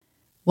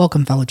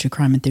Welcome, fellow true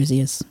crime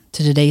enthusiasts,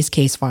 to today's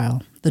case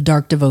file, The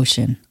Dark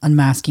Devotion,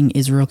 Unmasking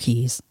Israel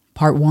Keys,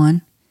 Part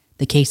 1,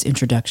 The Case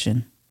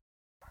Introduction.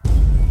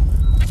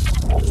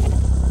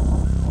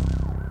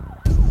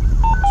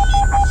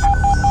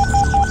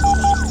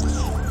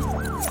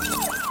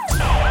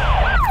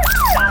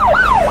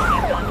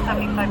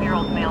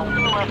 Year-old male,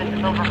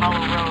 211 Silver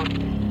Hollow Road,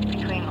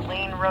 between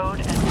Lane Road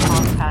and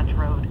Cross Patch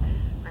Road.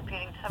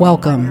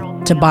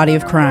 Welcome to Body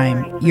of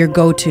Crime, your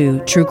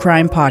go-to true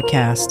crime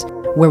podcast,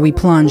 where we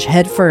plunge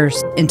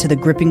headfirst into the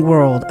gripping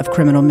world of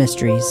criminal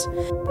mysteries.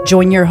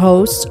 Join your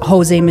hosts,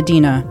 Jose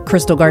Medina,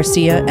 Crystal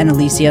Garcia, and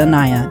Alicia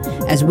Anaya,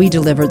 as we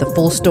deliver the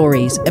full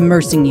stories,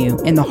 immersing you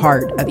in the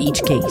heart of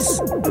each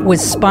case. With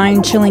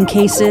spine-chilling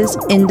cases,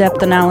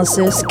 in-depth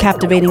analysis,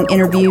 captivating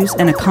interviews,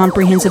 and a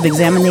comprehensive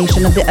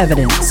examination of the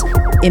evidence,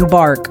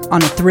 embark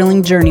on a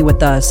thrilling journey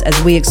with us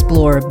as we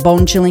explore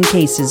bone-chilling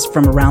cases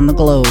from around the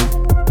globe.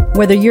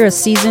 Whether you're a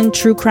seasoned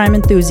true crime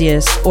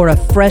enthusiast or a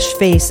fresh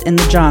face in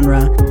the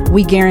genre,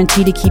 we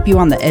guarantee to keep you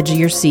on the edge of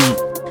your seat.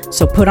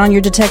 So put on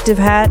your detective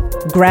hat,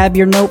 grab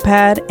your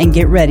notepad, and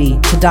get ready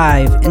to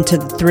dive into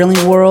the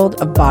thrilling world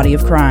of Body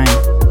of Crime.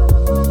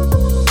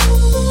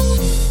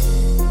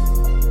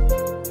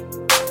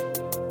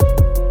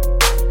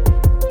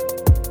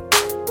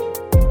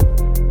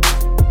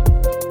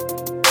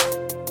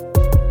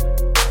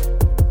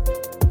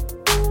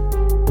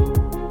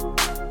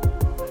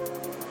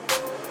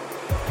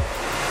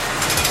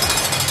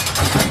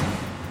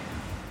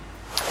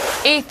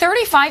 A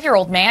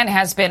 35-year-old man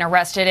has been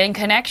arrested in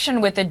connection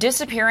with the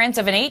disappearance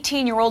of an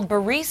 18-year-old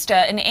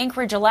barista in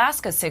Anchorage,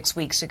 Alaska 6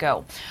 weeks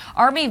ago.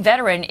 Army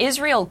veteran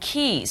Israel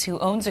Keys, who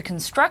owns a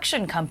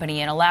construction company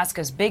in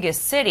Alaska's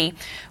biggest city,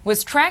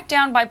 was tracked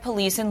down by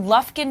police in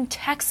Lufkin,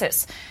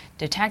 Texas.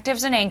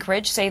 Detectives in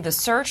Anchorage say the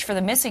search for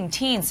the missing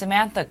teen,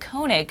 Samantha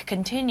Koenig,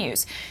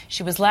 continues.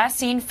 She was last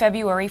seen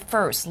February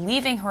 1st,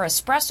 leaving her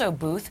espresso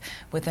booth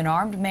with an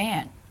armed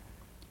man.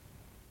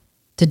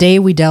 Today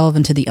we delve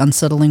into the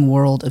unsettling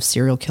world of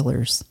serial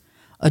killers,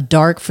 a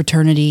dark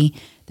fraternity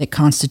that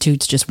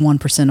constitutes just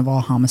 1% of all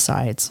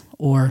homicides,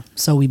 or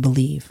so we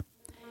believe.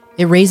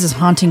 It raises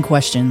haunting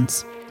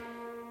questions.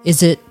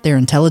 Is it their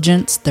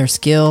intelligence, their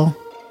skill,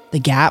 the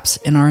gaps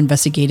in our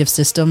investigative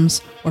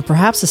systems, or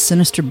perhaps a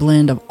sinister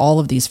blend of all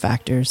of these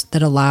factors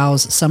that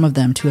allows some of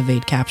them to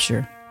evade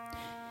capture?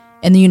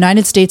 In the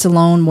United States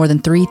alone, more than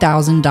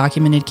 3,000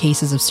 documented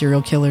cases of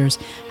serial killers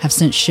have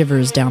sent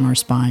shivers down our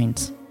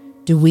spines.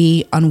 Do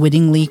we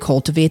unwittingly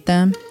cultivate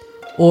them?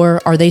 Or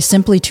are they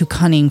simply too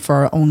cunning for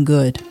our own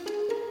good?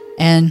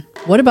 And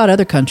what about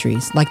other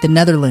countries, like the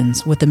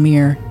Netherlands with a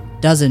mere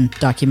dozen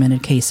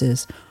documented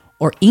cases,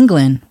 or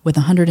England with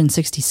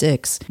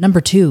 166,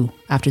 number 2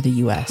 after the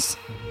US?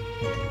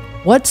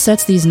 What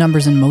sets these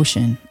numbers in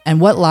motion, and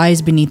what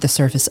lies beneath the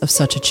surface of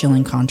such a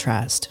chilling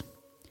contrast?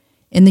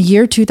 In the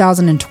year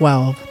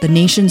 2012, the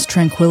nation's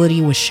tranquility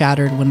was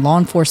shattered when law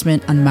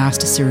enforcement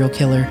unmasked a serial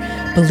killer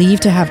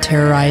believed to have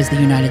terrorized the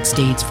United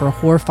States for a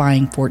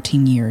horrifying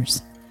 14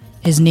 years.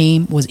 His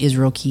name was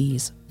Israel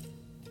Keys,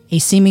 a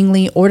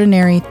seemingly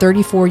ordinary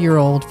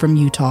 34-year-old from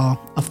Utah,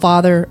 a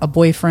father, a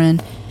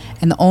boyfriend,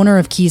 and the owner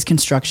of Keys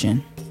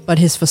Construction. But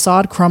his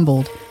facade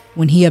crumbled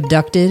when he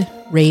abducted,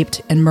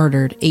 raped, and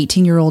murdered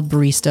 18-year-old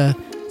barista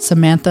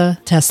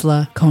Samantha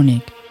Tesla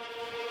Koenig,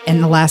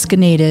 an Alaska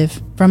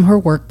native from her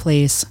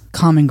workplace,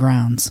 Common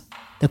Grounds,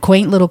 the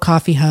quaint little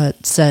coffee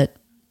hut set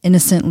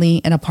innocently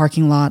in a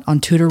parking lot on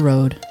Tudor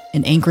Road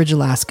in Anchorage,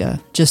 Alaska,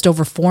 just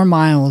over 4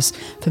 miles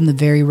from the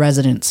very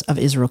residence of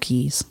Israel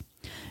Keys.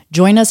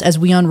 Join us as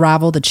we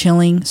unravel the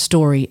chilling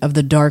story of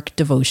the dark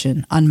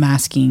devotion,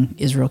 Unmasking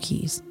Israel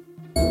Keys.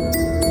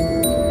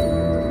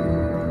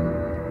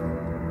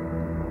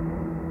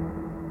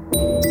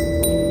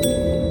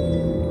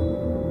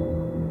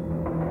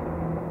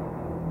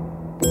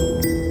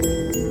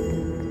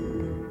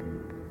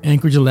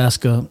 Anchorage,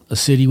 Alaska, a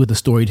city with a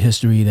storied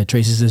history that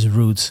traces its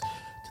roots to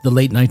the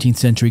late 19th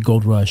century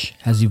gold rush,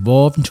 has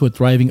evolved into a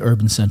thriving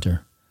urban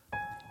center.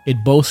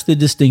 It boasts the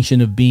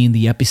distinction of being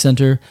the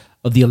epicenter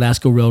of the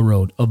Alaska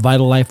Railroad, a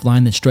vital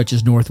lifeline that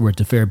stretches northward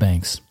to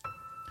Fairbanks.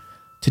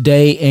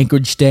 Today,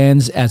 Anchorage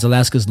stands as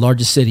Alaska's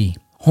largest city,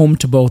 home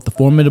to both the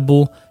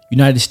formidable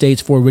United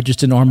States Fort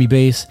Richardson Army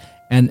Base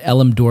and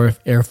Elmendorf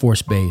Air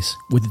Force Base,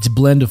 with its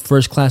blend of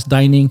first-class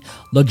dining,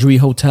 luxury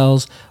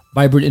hotels,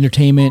 vibrant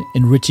entertainment,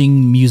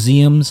 enriching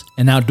museums,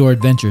 and outdoor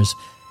adventures.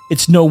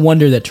 It's no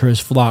wonder that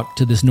tourists flock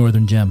to this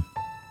northern gem.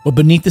 But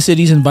beneath the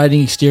city's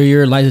inviting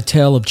exterior lies a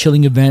tale of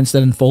chilling events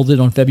that unfolded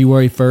on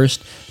February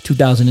 1st,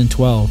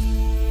 2012.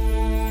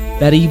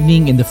 That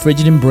evening, in the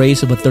frigid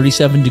embrace of a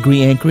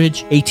 37-degree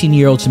Anchorage,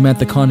 18-year-old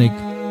Samantha Koenig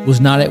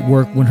was not at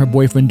work when her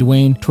boyfriend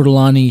Dwayne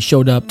Tortolani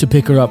showed up to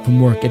pick her up from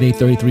work at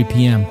 8:33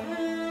 p.m.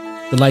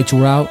 The lights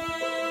were out,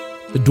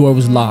 the door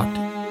was locked,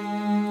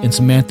 and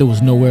Samantha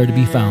was nowhere to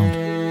be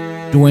found.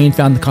 Dwayne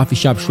found the coffee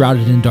shop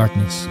shrouded in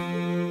darkness.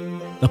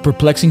 The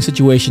perplexing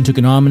situation took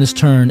an ominous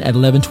turn at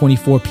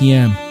 11:24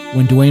 p.m.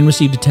 when Dwayne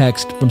received a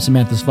text from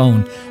Samantha's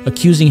phone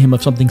accusing him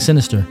of something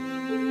sinister.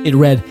 It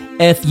read,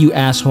 "F you,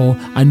 asshole.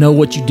 I know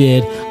what you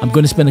did. I'm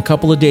going to spend a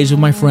couple of days with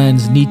my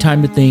friends. Need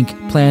time to think,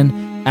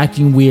 plan,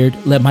 acting weird.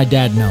 Let my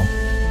dad know."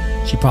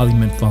 She probably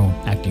meant phone,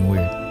 acting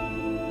weird.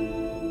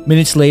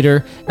 Minutes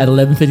later, at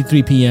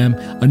 11:53 p.m.,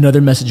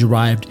 another message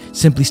arrived,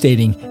 simply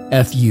stating,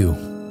 "F you."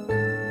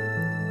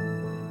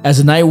 As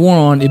the night wore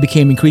on, it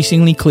became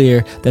increasingly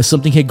clear that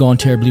something had gone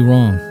terribly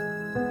wrong.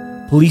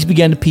 Police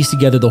began to piece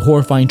together the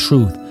horrifying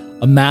truth.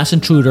 A mass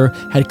intruder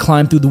had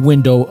climbed through the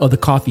window of the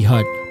coffee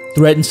hut,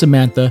 threatened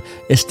Samantha,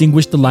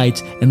 extinguished the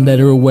lights, and led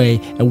her away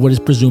at what is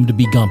presumed to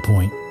be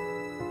gunpoint.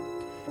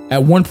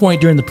 At one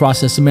point during the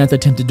process, Samantha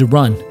attempted to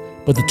run,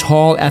 but the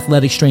tall,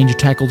 athletic stranger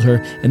tackled her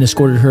and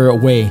escorted her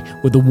away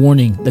with a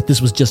warning that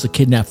this was just a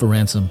kidnap for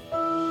ransom.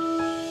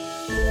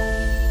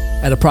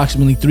 At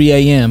approximately 3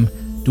 a.m.,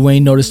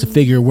 Duane noticed a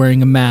figure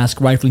wearing a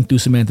mask rifling through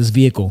Samantha's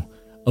vehicle,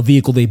 a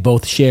vehicle they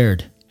both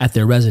shared at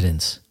their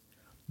residence.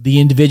 The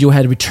individual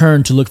had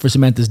returned to look for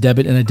Samantha's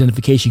debit and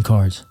identification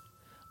cards.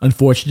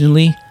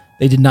 Unfortunately,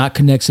 they did not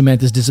connect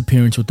Samantha's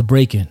disappearance with the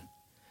break-in.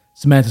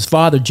 Samantha's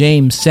father,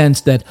 James,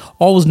 sensed that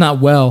all was not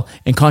well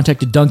and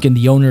contacted Duncan,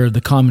 the owner of the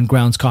Common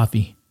Grounds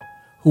Coffee,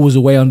 who was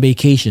away on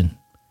vacation.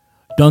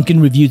 Duncan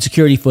reviewed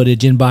security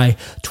footage and by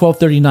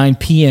 12:39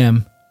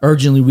 p.m.,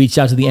 urgently reached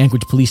out to the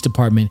Anchorage Police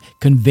Department,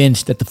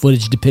 convinced that the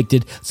footage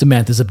depicted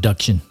Samantha's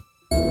abduction.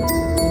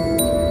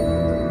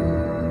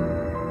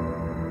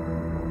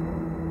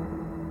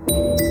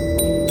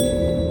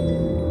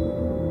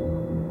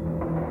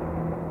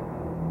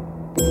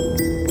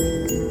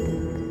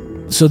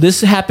 So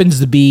this happens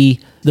to be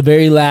the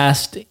very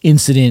last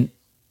incident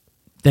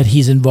that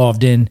he's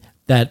involved in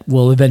that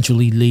will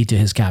eventually lead to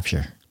his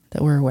capture.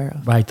 That we're aware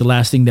of. Right, the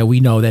last thing that we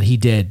know that he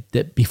did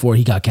that before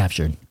he got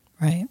captured.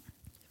 Right.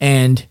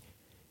 And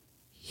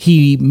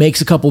he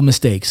makes a couple of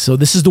mistakes. So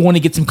this is the one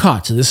that gets him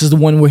caught. So this is the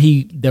one where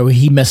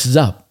he messes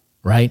up,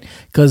 right?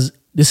 Because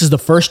this is the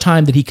first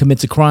time that he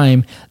commits a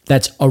crime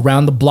that's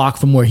around the block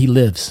from where he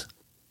lives.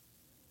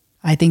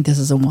 I think this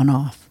is a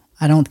one-off.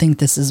 I don't think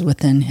this is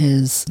within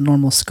his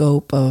normal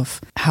scope of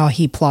how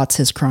he plots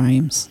his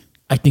crimes.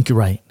 I think you're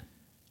right.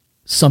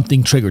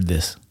 Something triggered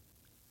this.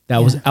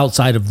 That was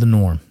outside of the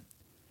norm.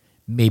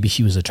 Maybe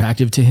she was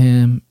attractive to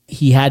him.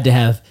 He had to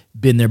have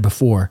been there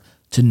before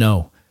to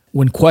know.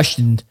 When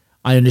questioned,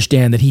 I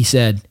understand that he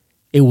said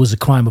it was a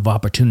crime of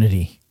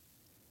opportunity.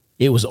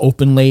 It was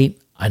open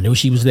late. I knew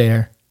she was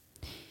there.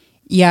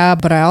 Yeah,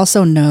 but I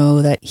also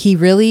know that he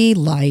really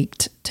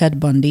liked Ted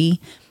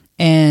Bundy,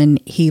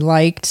 and he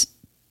liked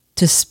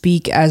to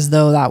speak as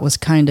though that was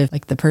kind of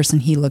like the person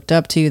he looked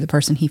up to, the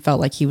person he felt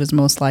like he was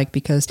most like,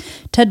 because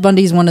Ted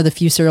Bundy is one of the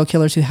few serial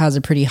killers who has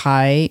a pretty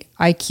high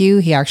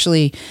IQ. He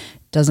actually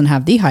doesn't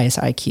have the highest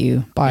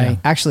IQ by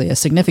actually a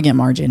significant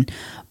margin,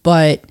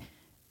 but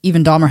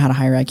even Dahmer had a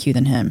higher IQ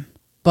than him.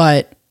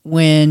 But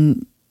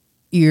when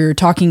you're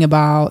talking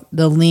about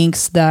the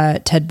links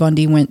that Ted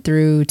Bundy went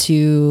through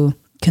to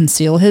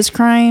conceal his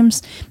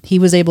crimes, he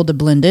was able to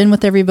blend in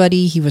with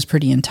everybody. He was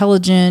pretty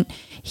intelligent.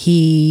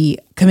 He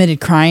committed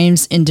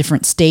crimes in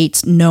different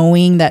states,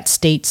 knowing that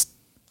states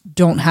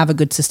don't have a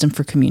good system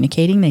for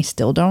communicating. They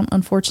still don't,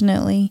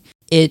 unfortunately.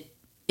 It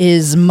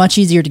is much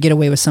easier to get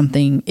away with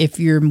something if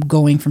you're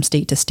going from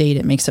state to state.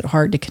 It makes it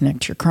hard to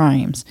connect your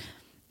crimes.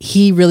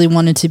 He really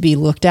wanted to be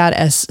looked at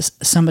as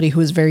somebody who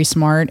was very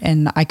smart,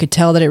 and I could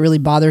tell that it really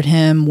bothered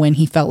him when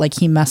he felt like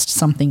he messed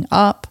something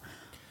up.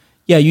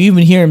 Yeah, you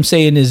even hear him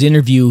say in his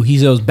interview, he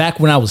says, "Back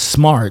when I was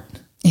smart."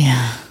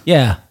 Yeah.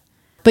 Yeah.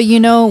 But you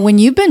know, when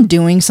you've been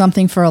doing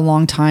something for a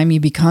long time,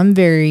 it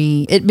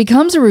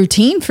becomes a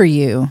routine for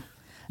you.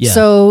 Yeah.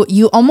 So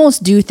you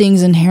almost do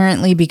things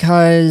inherently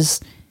because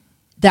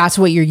that's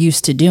what you're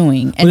used to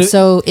doing. And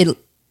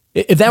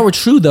if that were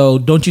true, though,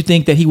 don't you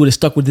think that he would have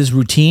stuck with this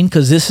routine?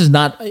 Because this is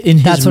not in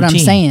his That's routine. what I'm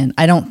saying.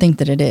 I don't think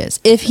that it is.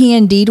 If he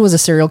indeed was a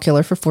serial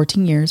killer for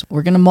 14 years,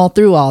 we're going to mull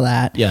through all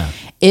that. Yeah.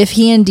 If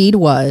he indeed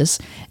was,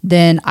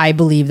 then I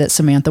believe that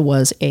Samantha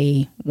was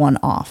a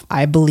one-off.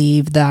 I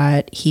believe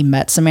that he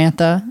met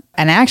Samantha.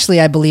 And actually,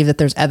 I believe that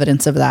there's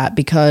evidence of that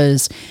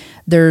because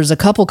there's a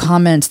couple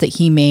comments that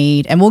he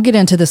made, and we'll get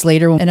into this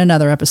later in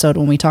another episode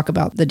when we talk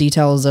about the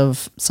details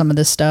of some of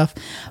this stuff.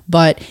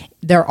 But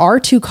there are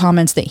two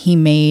comments that he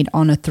made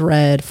on a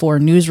thread for a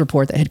news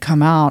report that had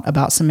come out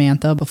about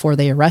Samantha before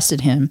they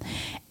arrested him.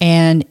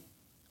 And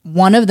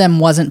one of them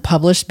wasn't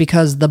published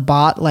because the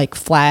bot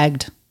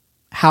flagged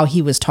how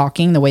he was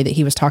talking. The way that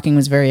he was talking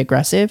was very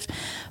aggressive,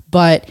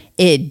 but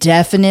it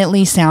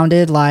definitely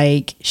sounded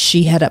like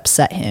she had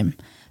upset him.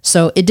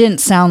 So it didn't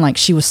sound like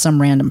she was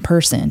some random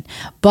person.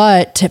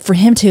 But for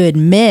him to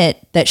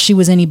admit that she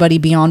was anybody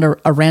beyond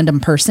a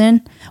random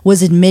person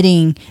was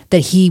admitting that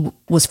he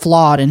was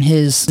flawed in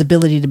his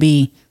ability to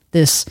be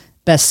this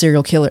best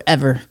serial killer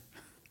ever.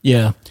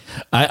 Yeah.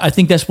 I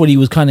think that's what he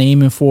was kind of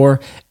aiming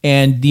for.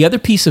 And the other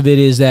piece of it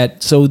is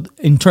that, so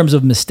in terms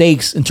of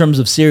mistakes, in terms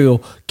of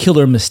serial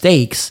killer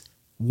mistakes,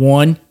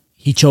 one,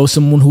 he chose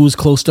someone who was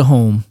close to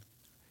home.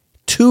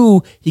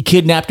 Two, he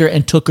kidnapped her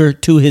and took her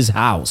to his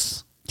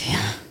house.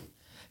 Yeah.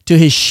 To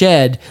his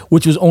shed,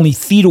 which was only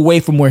feet away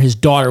from where his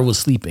daughter was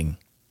sleeping.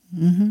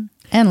 And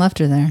left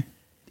her there.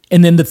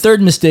 And then the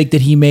third mistake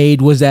that he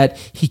made was that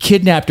he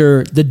kidnapped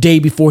her the day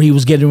before he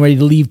was getting ready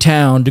to leave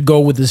town to go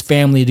with his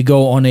family to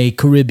go on a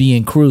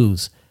Caribbean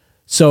cruise.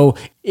 So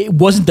it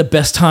wasn't the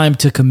best time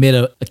to commit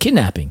a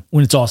kidnapping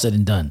when it's all said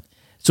and done.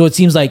 So it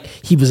seems like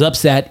he was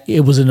upset.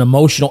 It was an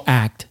emotional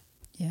act.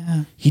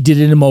 Yeah. He did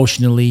it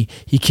emotionally.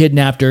 He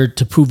kidnapped her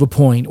to prove a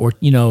point or,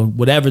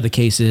 whatever the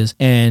case is.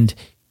 And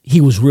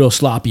he was real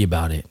sloppy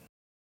about it.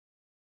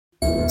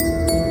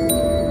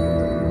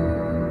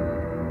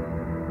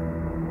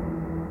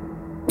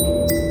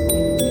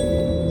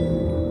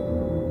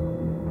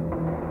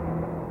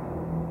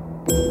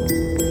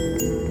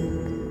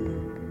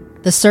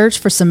 The search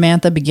for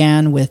Samantha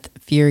began with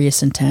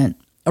furious intent.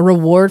 A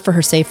reward for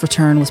her safe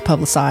return was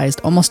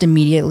publicized almost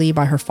immediately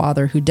by her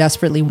father, who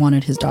desperately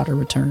wanted his daughter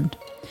returned.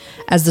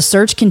 As the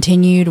search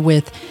continued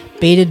with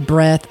bated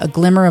breath, a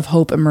glimmer of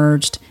hope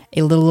emerged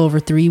a little over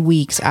 3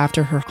 weeks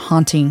after her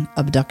haunting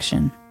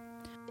abduction.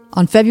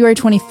 On February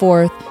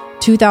 24th,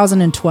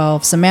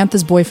 2012,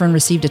 Samantha's boyfriend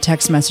received a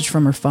text message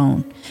from her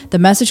phone. The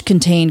message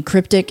contained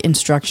cryptic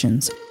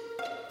instructions.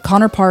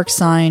 Connor Park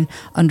sign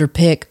under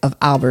pic of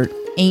Albert.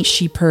 Ain't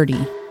she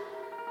purty?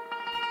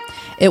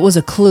 It was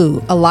a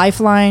clue, a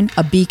lifeline,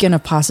 a beacon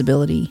of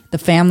possibility. The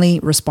family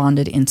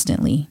responded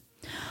instantly.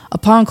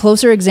 Upon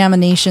closer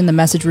examination, the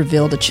message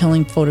revealed a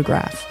chilling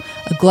photograph.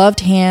 A gloved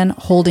hand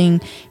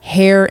holding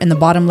hair in the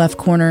bottom left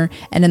corner,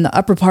 and in the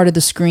upper part of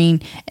the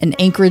screen, an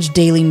Anchorage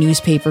daily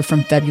newspaper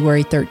from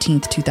February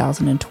 13th,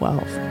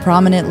 2012,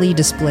 prominently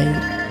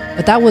displayed.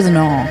 But that wasn't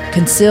all.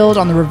 Concealed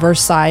on the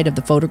reverse side of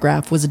the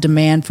photograph was a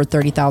demand for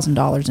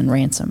 $30,000 in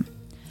ransom.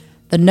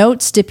 The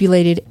note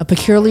stipulated a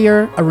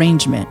peculiar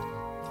arrangement.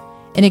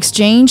 In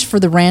exchange for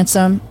the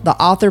ransom, the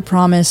author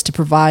promised to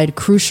provide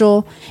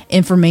crucial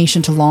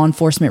information to law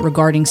enforcement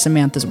regarding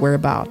Samantha's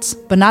whereabouts,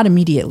 but not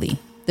immediately.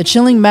 The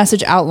chilling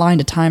message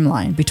outlined a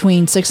timeline.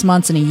 Between 6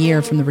 months and a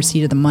year from the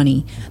receipt of the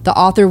money, the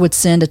author would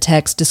send a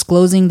text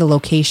disclosing the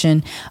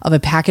location of a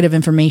packet of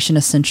information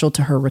essential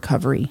to her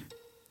recovery.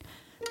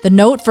 The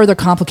note further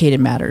complicated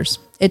matters.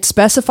 It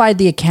specified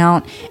the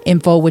account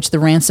info which the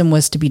ransom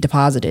was to be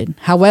deposited.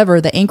 However,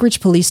 the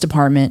Anchorage Police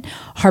Department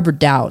harbored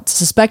doubts,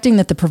 suspecting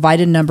that the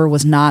provided number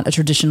was not a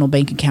traditional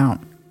bank account,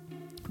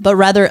 but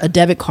rather a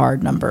debit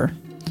card number.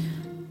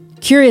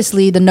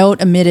 Curiously, the note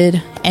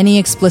omitted any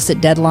explicit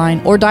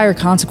deadline or dire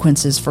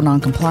consequences for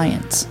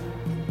noncompliance.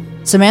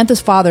 Samantha's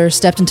father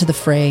stepped into the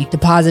fray,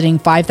 depositing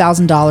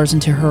 $5,000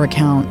 into her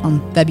account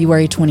on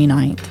February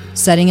 29th,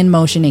 setting in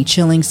motion a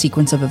chilling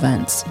sequence of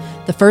events.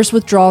 The first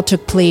withdrawal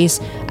took place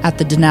at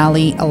the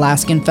Denali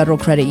Alaskan Federal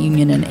Credit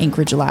Union in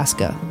Anchorage,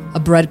 Alaska, a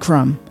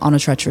breadcrumb on a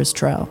treacherous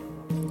trail.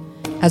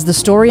 As the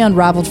story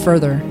unraveled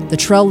further, the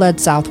trail led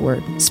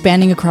southward,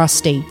 spanning across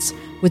states.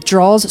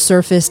 Withdrawals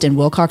surfaced in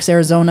Wilcox,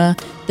 Arizona,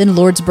 then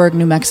Lordsburg,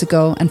 New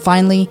Mexico, and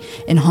finally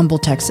in Humble,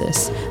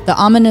 Texas. The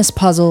ominous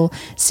puzzle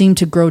seemed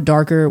to grow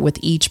darker with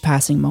each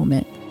passing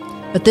moment.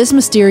 But this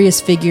mysterious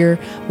figure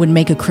would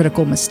make a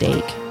critical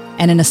mistake.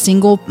 And in a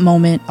single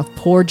moment of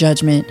poor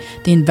judgment,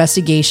 the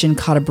investigation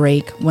caught a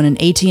break when an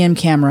ATM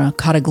camera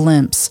caught a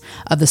glimpse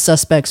of the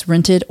suspect's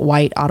rented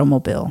white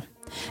automobile.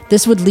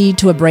 This would lead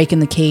to a break in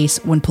the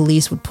case when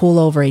police would pull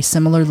over a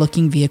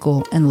similar-looking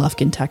vehicle in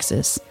Lufkin,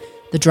 Texas.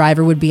 The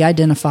driver would be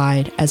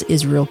identified as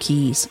Israel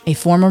Keys, a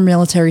former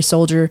military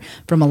soldier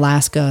from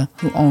Alaska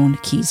who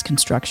owned Keys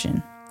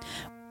Construction.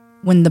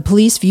 When the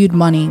police viewed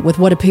money with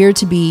what appeared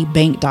to be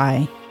bank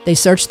dye, they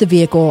searched the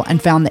vehicle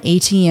and found the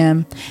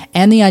ATM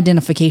and the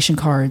identification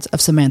cards of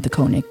Samantha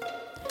Koenig.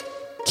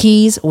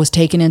 Keys was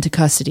taken into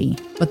custody,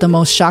 but the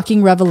most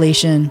shocking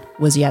revelation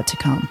was yet to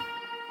come.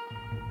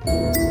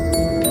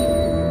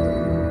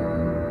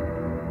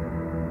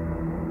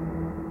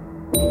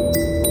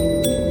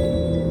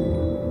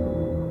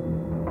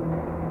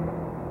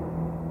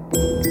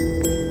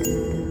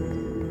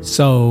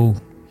 So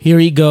here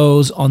he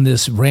goes on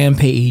this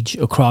rampage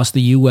across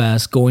the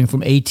U.S., going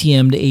from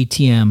ATM to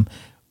ATM.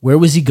 Where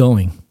was he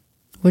going?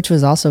 Which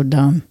was also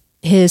dumb.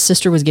 His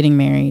sister was getting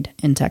married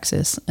in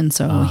Texas, and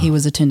so he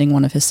was attending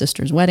one of his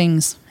sister's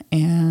weddings,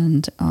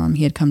 and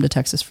he had come to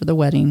Texas for the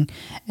wedding,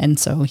 and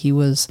so he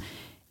was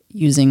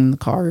using the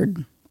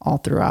card all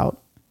throughout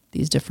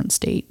these different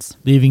states.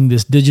 Leaving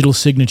this digital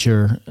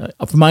signature.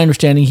 From my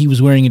understanding, he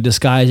was wearing a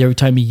disguise every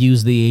time he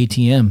used the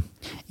ATM.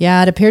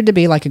 Yeah, it appeared to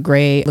be like a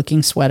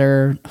gray-looking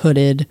sweater,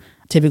 hooded,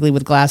 typically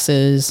with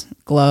glasses,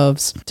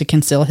 gloves, to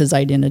conceal his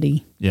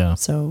identity. Yeah.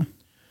 So,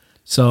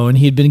 and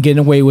he had been getting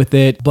away with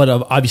it, but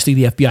obviously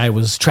the FBI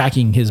was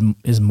tracking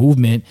his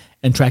movement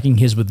and tracking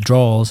his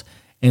withdrawals,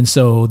 and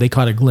so they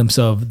caught a glimpse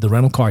of the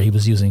rental car he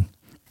was using.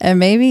 And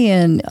maybe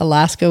in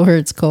Alaska where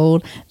it's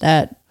cold,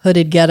 that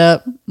hooded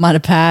getup might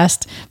have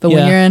passed, but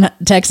when you're in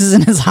Texas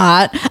and it's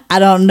hot, I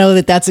don't know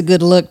that that's a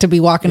good look to be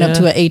walking up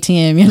to an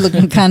ATM. You're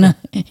looking kind of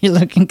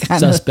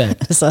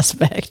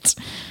suspect.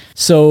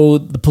 So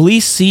the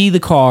police see the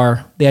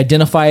car, they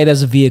identify it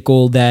as a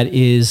vehicle that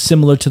is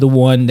similar to the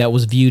one that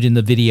was viewed in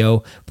the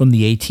video from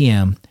the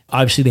ATM.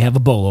 Obviously, they have a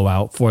bolo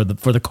out for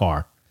the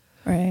car.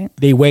 Right.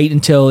 They wait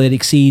until it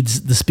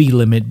exceeds the speed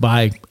limit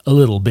by a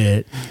little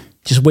bit,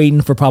 just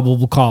waiting for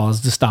probable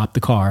cause to stop the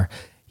car.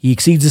 He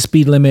exceeds the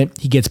speed limit.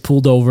 He gets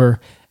pulled over.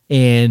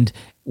 And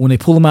when they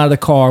pull him out of the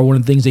car, one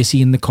of the things they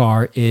see in the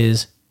car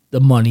is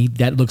the money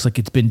that looks like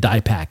it's been dye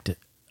packed,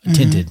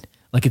 tinted,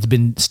 like it's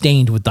been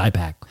stained with dye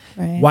pack.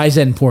 Right. Why is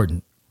that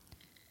important?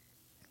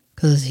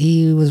 Because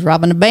he was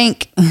robbing a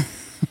bank.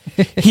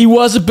 He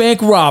was a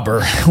bank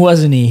robber,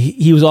 wasn't he?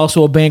 He was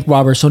also a bank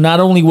robber. So not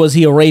only was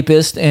he a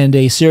rapist and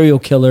a serial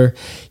killer,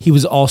 he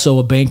was also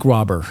a bank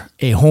robber,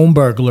 a home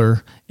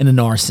burglar, and an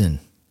arson.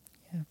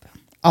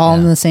 All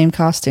in the same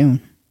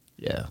costume.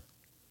 Yeah.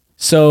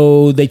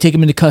 So they take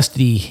him into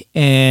custody.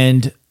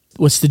 And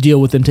what's the deal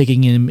with them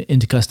taking him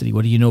into custody?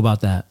 What do you know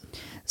about that?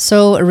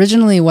 So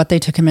originally what they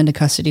took him into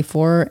custody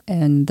for,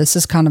 and this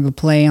is kind of a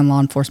play on law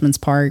enforcement's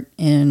part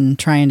in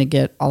trying to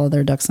get all of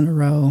their ducks in a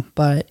row,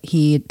 but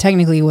he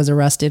technically was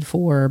arrested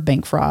for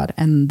bank fraud.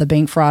 And the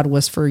bank fraud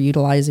was for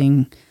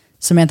utilizing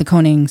Samantha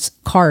Koning's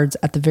cards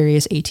at the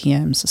various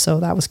ATMs. So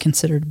that was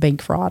considered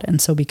bank fraud. And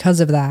so because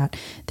of that,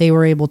 they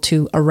were able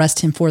to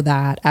arrest him for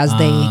that as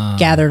they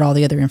gathered all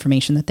the other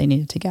information that they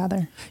needed to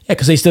gather. Yeah,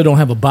 because they still don't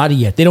have a body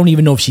yet. They don't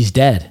even know if she's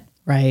dead.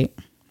 Right.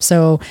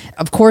 So,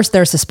 of course,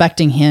 they're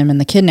suspecting him in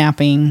the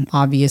kidnapping,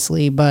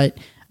 obviously, but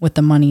with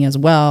the money as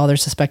well, they're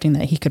suspecting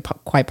that he could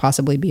quite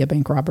possibly be a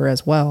bank robber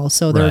as well.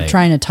 So they're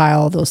trying to tie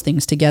all those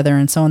things together.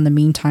 And so in the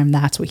meantime,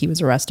 that's what he was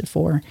arrested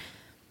for.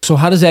 So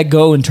how does that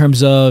go in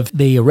terms of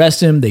they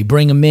arrest him, they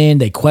bring him in,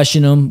 they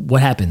question him?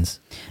 What happens?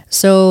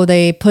 So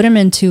they put him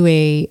into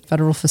a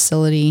federal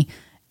facility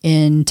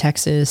in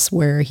Texas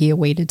where he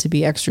awaited to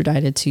be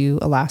extradited to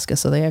Alaska.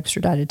 So they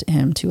extradited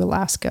him to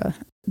Alaska.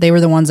 They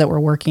were the ones that were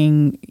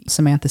working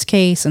Samantha's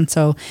case. And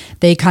so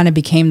they kind of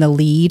became the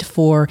lead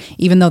for,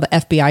 even though the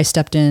FBI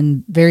stepped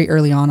in very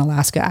early on,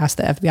 Alaska asked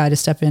the FBI to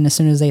step in as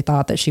soon as they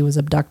thought that she was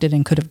abducted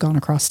and could have gone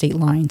across state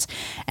lines.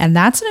 And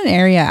that's an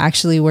area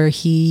actually where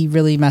he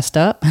really messed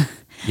up.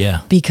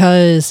 Yeah.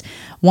 Because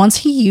once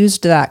he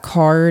used that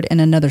card in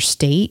another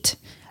state,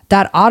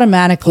 that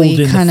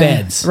automatically kind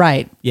of,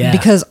 right. Yeah.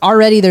 Because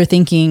already they're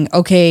thinking,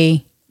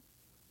 okay,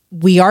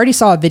 we already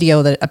saw a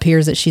video that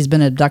appears that she's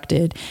been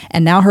abducted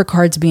and now her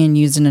card's being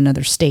used in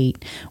another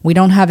state. We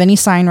don't have any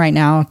sign right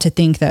now to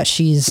think that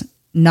she's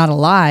not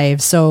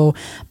alive. So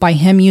by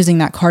him using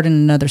that card in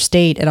another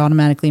state, it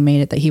automatically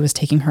made it that he was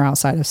taking her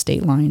outside of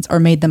state lines, or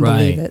made them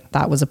believe that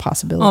that was a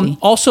possibility.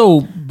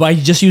 Also, by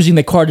just using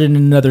the card in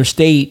another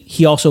state,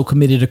 he also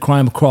committed a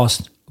crime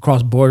across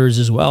borders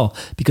as well,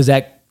 because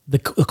the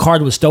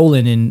card was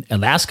stolen in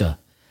Alaska.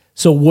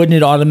 So wouldn't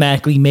it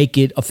automatically make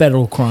it a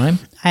federal crime?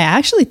 I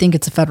actually think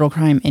it's a federal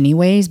crime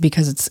anyways,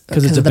 because it's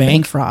a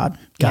bank fraud.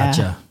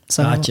 Gotcha. Yeah.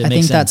 So gotcha. I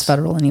think that's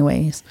federal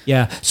anyways.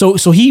 Yeah. So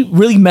he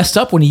really messed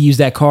up when he used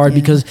that card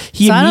because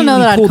he so I don't know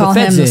that I'd call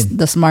him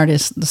the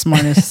smartest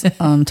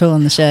tool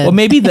in the shed. Well,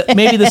 maybe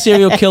the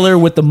serial killer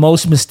with the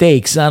most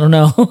mistakes. I don't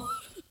know.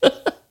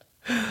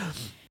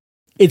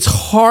 It's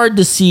hard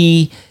to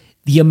see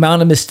the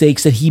amount of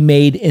mistakes that he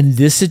made in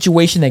this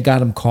situation that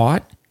got him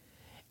caught,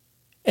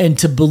 and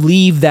to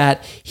believe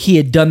that he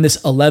had done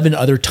this 11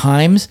 other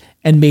times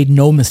and made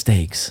no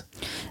mistakes.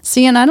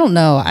 See, and I don't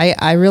know.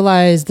 I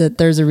realize that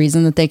there's a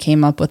reason that they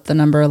came up with the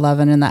number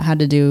 11, and that had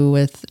to do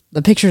with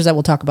the pictures that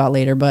we'll talk about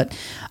later. But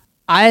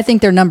I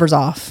think their number's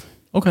off.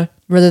 Okay.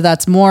 Whether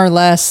that's more or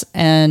less.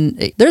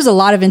 And there's a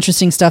lot of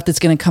interesting stuff that's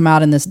going to come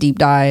out in this deep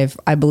dive,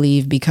 I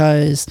believe,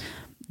 because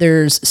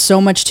there's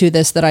so much to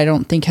this that I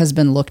don't think has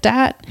been looked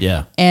at.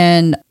 Yeah.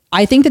 And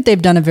I think that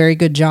they've done a very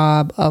good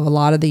job of a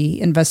lot of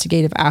the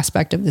investigative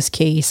aspect of this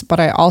case, but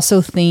I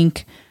also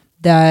think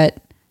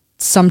that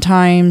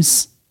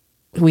sometimes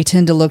we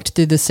tend to look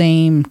through the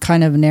same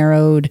kind of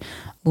narrowed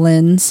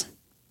lens.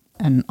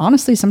 And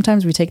honestly,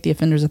 sometimes we take the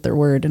offenders at their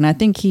word. And I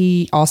think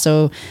he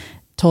also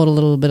told a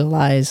little bit of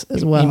lies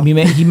as well.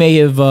 He may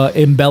have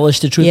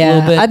embellished the truth a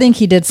little bit. I think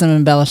he did some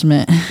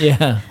embellishment.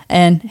 Yeah.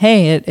 And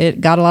hey,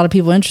 it got a lot of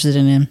people interested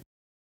in him.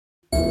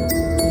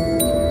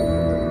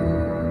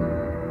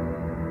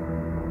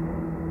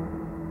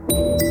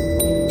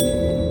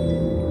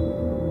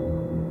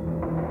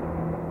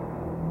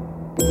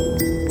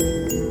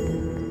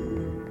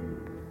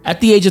 At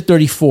the age of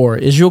 34,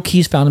 Israel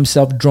Keys found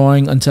himself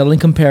drawing unsettling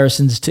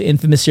comparisons to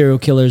infamous serial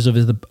killers of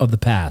the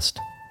past.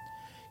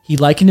 He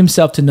likened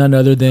himself to none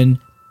other than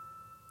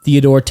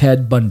Theodore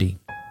Ted Bundy,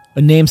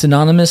 a name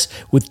synonymous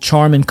with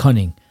charm and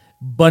cunning.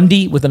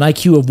 Bundy, with an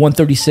IQ of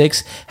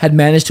 136, had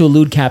managed to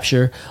elude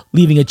capture,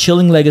 leaving a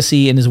chilling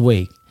legacy in his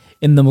wake.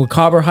 In the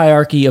macabre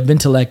hierarchy of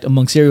intellect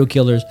among serial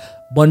killers,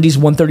 Bundy's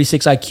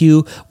 136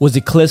 IQ was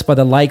eclipsed by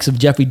the likes of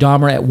Jeffrey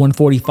Dahmer at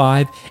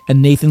 145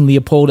 and Nathan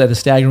Leopold at a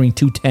staggering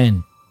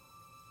 210.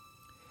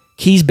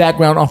 Keys'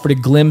 background offered a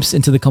glimpse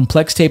into the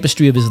complex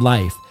tapestry of his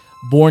life.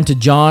 Born to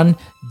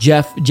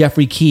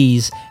Jeffrey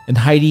Keys and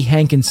Heidi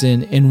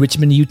Hankinson in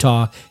Richmond,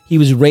 Utah, he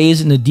was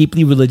raised in a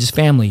deeply religious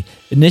family,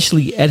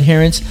 initially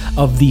adherents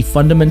of the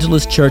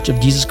Fundamentalist Church of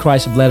Jesus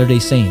Christ of Latter-day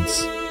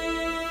Saints.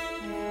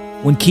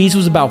 When Keys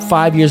was about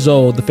 5 years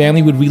old, the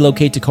family would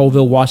relocate to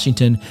Colville,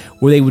 Washington,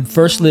 where they would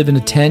first live in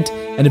a tent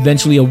and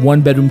eventually a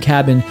one-bedroom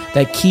cabin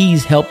that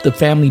Keys helped the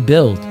family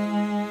build.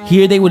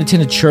 Here they would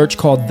attend a church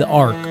called The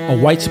Ark, a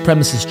white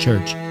supremacist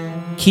church.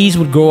 Keys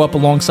would grow up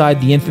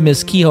alongside the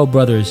infamous Kehoe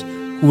brothers,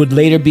 who would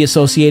later be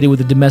associated with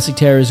the domestic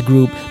terrorist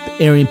group,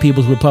 the Aryan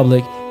People's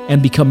Republic,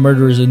 and become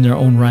murderers in their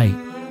own right.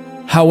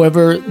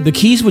 However, the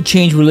Keys would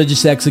change religious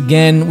sects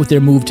again with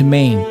their move to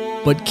Maine,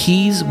 but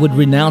Keys would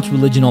renounce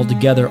religion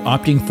altogether,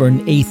 opting for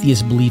an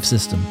atheist belief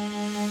system.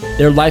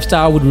 Their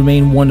lifestyle would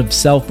remain one of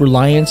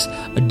self-reliance,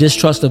 a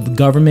distrust of the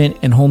government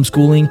and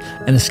homeschooling,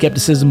 and a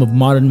skepticism of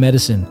modern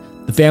medicine.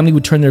 The family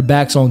would turn their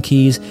backs on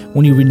Keys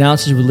when he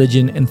renounced his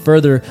religion, and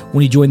further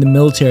when he joined the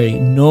military,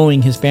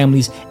 knowing his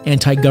family's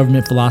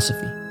anti-government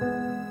philosophy.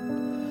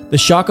 The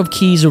shock of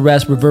Keys'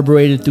 arrest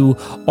reverberated through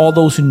all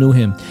those who knew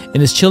him. In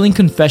his chilling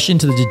confession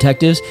to the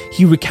detectives,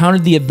 he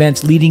recounted the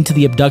events leading to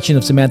the abduction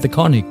of Samantha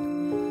Koenig.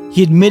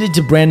 He admitted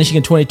to brandishing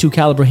a .22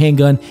 caliber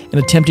handgun and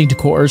attempting to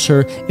coerce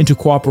her into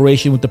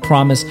cooperation with the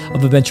promise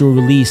of eventual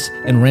release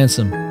and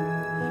ransom.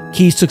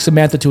 Keys took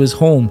Samantha to his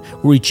home,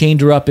 where he chained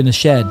her up in a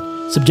shed,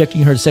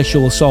 subjecting her to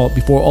sexual assault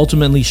before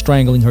ultimately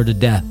strangling her to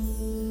death.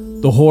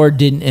 The horror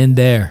didn't end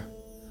there.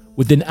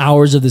 Within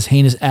hours of this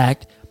heinous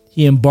act,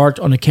 he embarked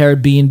on a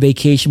Caribbean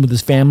vacation with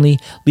his family,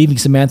 leaving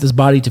Samantha's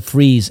body to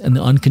freeze in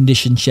the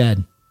unconditioned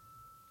shed.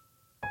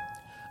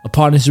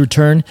 Upon his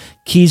return,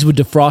 Keys would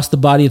defrost the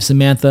body of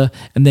Samantha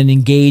and then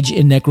engage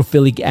in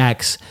necrophilic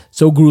acts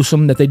so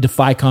gruesome that they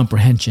defy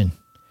comprehension.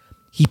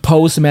 He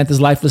posed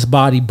Samantha's lifeless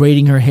body,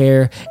 braiding her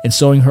hair and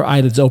sewing her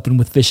eyelids open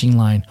with fishing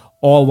line,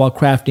 all while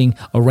crafting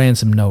a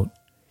ransom note.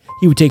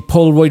 He would take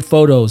Polaroid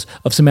photos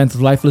of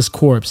Samantha's lifeless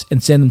corpse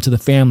and send them to the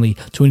family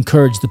to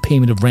encourage the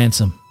payment of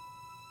ransom.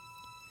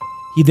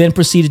 He then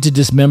proceeded to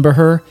dismember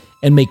her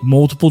and make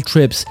multiple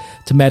trips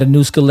to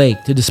Matanuska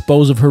Lake to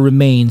dispose of her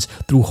remains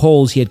through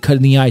holes he had cut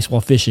in the ice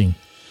while fishing.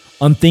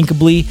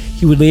 Unthinkably,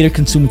 he would later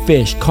consume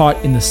fish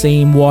caught in the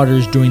same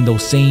waters during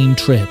those same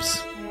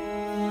trips.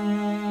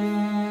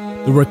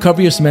 The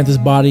recovery of Samantha's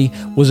body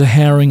was a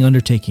harrowing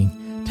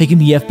undertaking, taking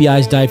the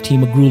FBI's dive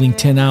team a grueling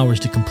 10 hours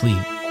to complete.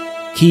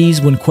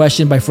 Keys, when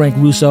questioned by Frank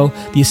Russo,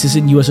 the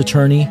assistant U.S.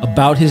 attorney,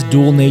 about his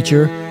dual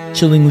nature,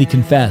 chillingly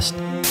confessed,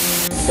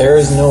 "There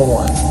is no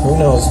one who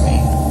knows me,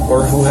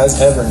 or who has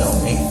ever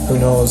known me, who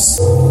knows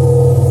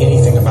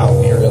anything about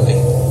me, really.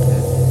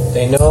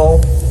 They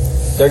know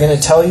they're going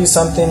to tell you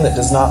something that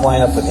does not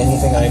line up with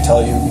anything I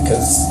tell you,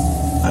 because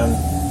I'm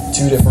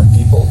two different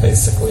people,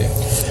 basically.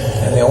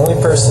 And the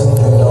only person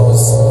who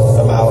knows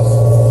about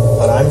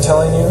what I'm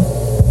telling you,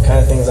 the kind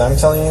of things I'm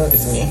telling you,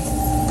 is me."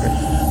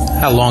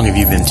 How long have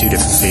you been two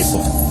different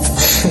people?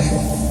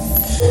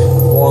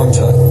 Long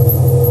time.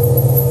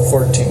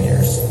 14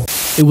 years.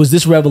 It was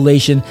this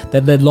revelation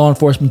that led law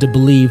enforcement to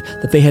believe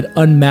that they had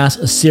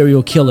unmasked a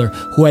serial killer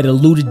who had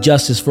eluded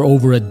justice for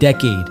over a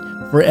decade,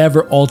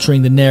 forever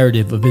altering the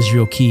narrative of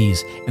Israel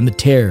Keys and the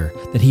terror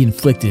that he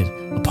inflicted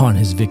upon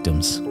his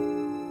victims.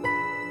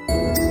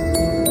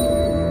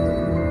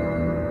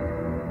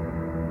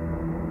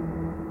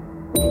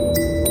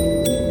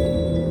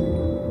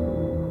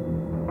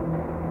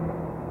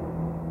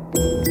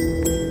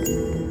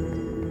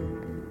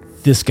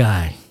 This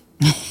guy.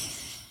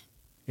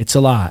 It's a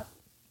lot.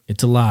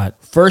 It's a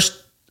lot.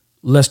 First,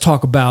 let's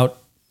talk about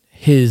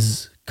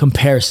his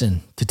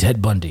comparison to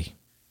Ted Bundy.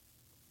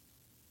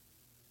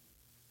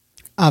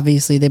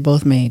 Obviously, they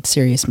both made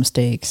serious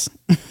mistakes.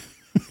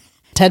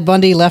 Ted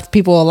Bundy left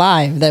people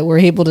alive that were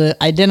able to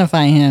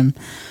identify him.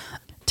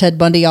 Ted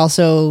Bundy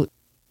also,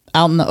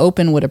 out in the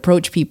open, would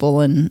approach people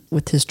and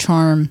with his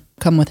charm,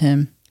 come with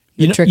him.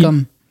 He'd trick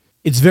them.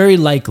 It's very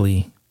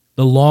likely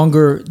the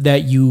longer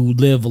that you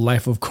live a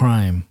life of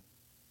crime,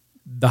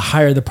 the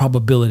higher the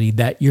probability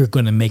that you're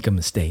going to make a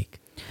mistake.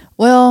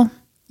 Well,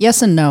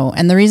 yes and no.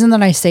 And the reason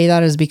that I say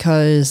that is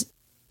because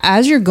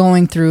as you're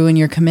going through and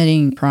you're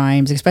committing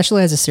crimes,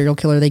 especially as a serial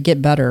killer, they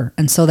get better.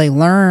 And so they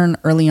learn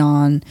early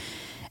on.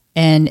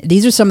 And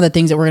these are some of the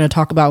things that we're going to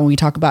talk about when we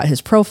talk about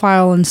his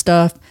profile and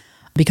stuff,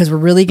 because we're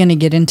really going to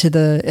get into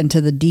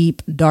the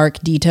deep, dark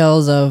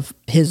details of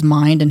his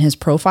mind and his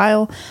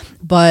profile.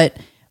 But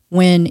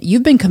when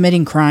you've been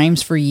committing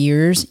crimes for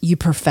years, you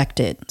perfect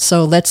it.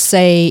 So let's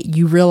say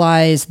you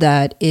realize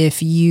that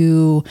if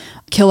you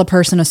kill a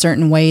person a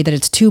certain way, that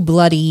it's too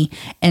bloody,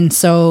 and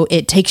so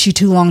it takes you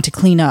too long to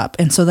clean up.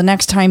 And so the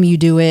next time you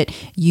do it,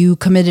 you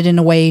commit it in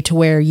a way to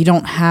where you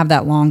don't have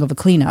that long of a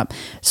cleanup.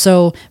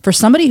 So for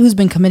somebody who's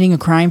been committing a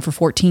crime for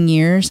 14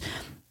 years,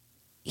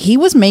 he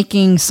was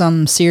making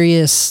some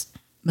serious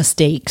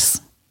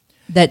mistakes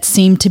that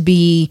seemed to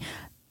be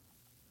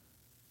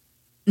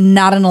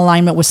not in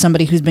alignment with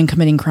somebody who's been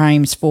committing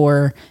crimes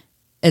for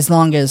as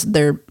long as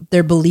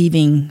they're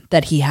believing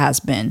that he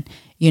has been.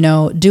 You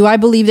know, do I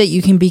believe that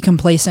you can be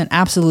complacent?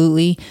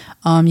 Absolutely.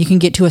 You can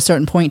get to a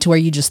certain point to where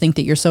you just think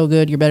that you're so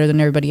good, you're better than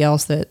everybody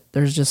else, that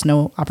there's just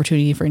no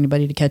opportunity for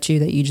anybody to catch you,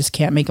 that you just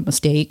can't make a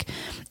mistake.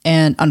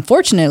 And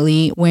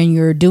unfortunately, when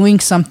you're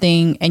doing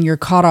something and you're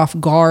caught off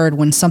guard,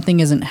 when something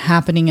isn't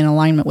happening in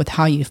alignment with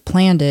how you've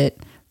planned it,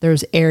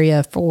 there's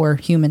area for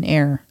human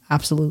error.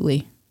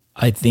 Absolutely.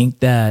 I think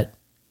that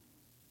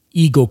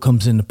ego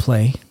comes into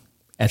play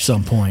at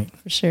some point.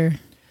 For sure.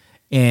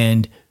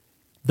 And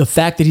the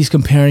fact that he's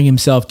comparing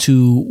himself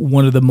to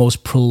one of the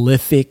most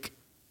prolific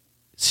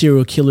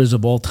serial killers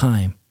of all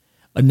time,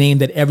 a name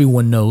that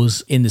everyone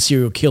knows in the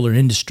serial killer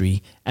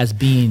industry as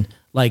being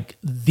like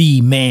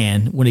the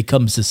man when it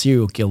comes to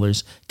serial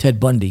killers, Ted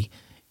Bundy,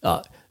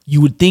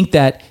 you would think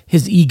that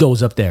his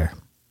ego's up there.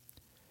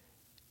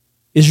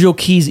 Israel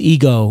Key's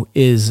ego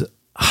is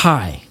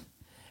high.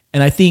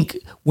 And I think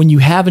when you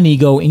have an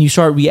ego and you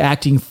start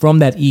reacting from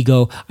that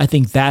ego, I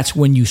think that's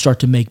when you start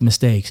to make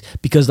mistakes.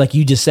 Because like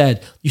you just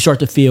said, you start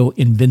to feel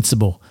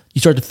invincible. You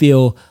start to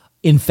feel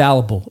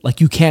infallible.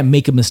 Like you can't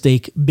make a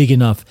mistake big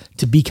enough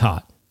to be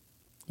caught.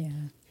 Yeah.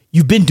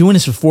 You've been doing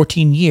this for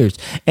 14 years.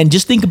 And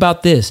just think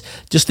about this.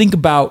 Just think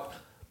about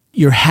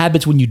your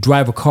habits when you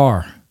drive a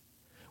car.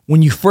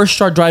 When you first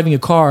start driving a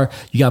car,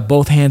 you got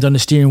both hands on the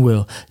steering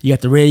wheel. You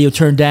got the radio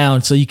turned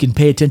down so you can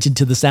pay attention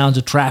to the sounds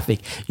of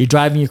traffic. You're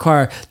driving your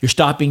car. You're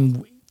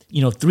stopping,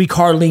 3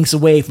 car lengths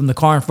away from the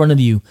car in front of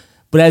you.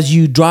 But as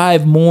you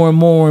drive more and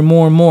more and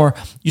more and more,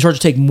 you start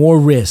to take more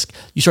risk.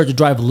 You start to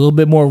drive a little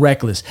bit more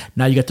reckless.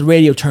 Now you got the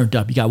radio turned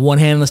up. You got one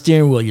hand on the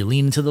steering wheel. You're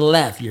leaning to the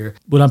left.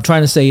 What I'm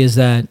trying to say is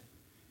that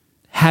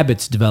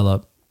habits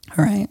develop.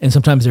 Right. And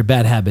sometimes they're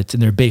bad habits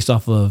and they're based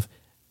off of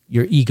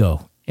your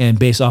ego. And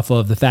based off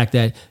of the fact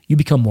that you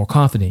become more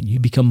confident,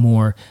 it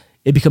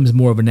becomes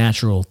more of a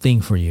natural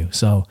thing for you.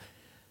 So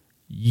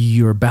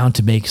you're bound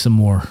to make some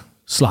more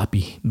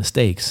sloppy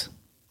mistakes.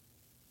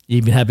 It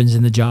even happens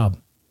in the job.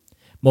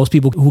 Most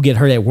people who get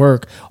hurt at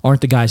work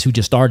aren't the guys who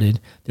just started.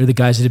 They're the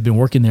guys that have been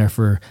working there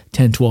for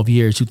 10, 12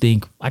 years who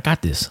think, I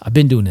got this. I've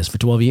been doing this for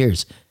 12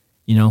 years,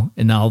 and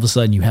now all of a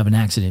sudden you have an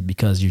accident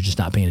because you're just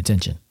not paying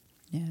attention.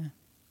 Yeah.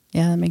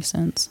 Yeah, that makes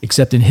sense.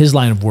 Except in his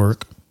line of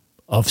work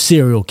of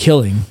serial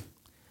killing,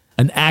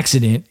 an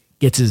accident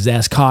gets his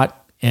ass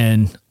caught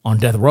and on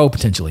death row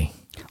potentially.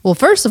 Well,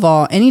 first of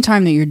all,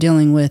 anytime that you're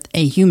dealing with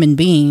a human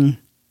being,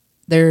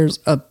 there's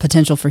a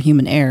potential for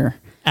human error.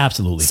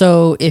 Absolutely.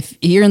 So if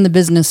you're in the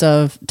business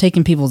of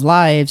taking people's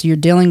lives, you're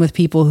dealing with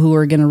people who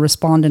are going to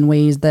respond in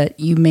ways that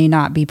you may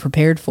not be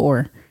prepared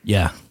for.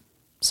 Yeah.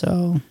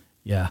 So...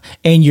 yeah.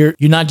 And you're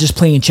not just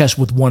playing chess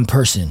with one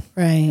person.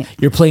 Right.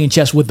 You're playing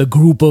chess with a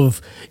group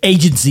of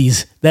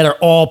agencies that are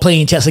all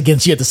playing chess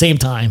against you at the same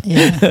time.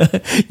 Yeah.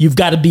 You've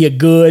got to be a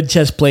good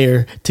chess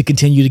player to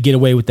continue to get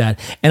away with that.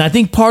 And I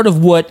think part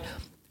of what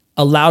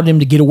allowed him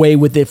to get away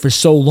with it for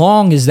so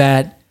long is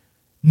that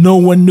no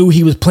one knew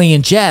he was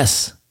playing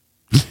chess.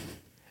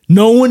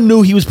 No one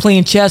knew he was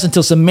playing chess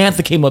until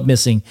Samantha came up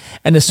missing.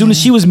 And as soon as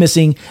she was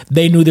missing,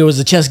 they knew there was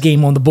a chess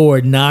game on the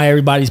board. Now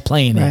everybody's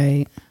playing it.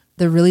 Right.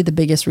 The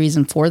biggest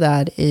reason for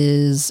that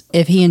is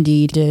if he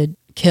indeed did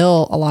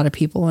kill a lot of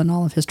people in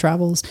all of his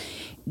travels,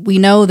 we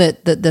know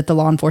that the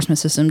law enforcement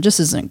system just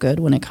isn't good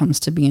when it comes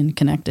to being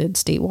connected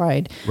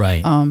statewide.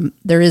 Right.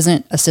 There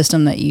isn't a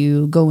system that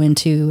you go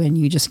into and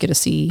you just get to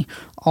see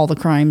all the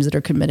crimes that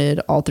are committed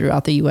all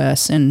throughout the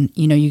U.S. And,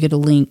 you get to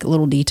link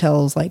little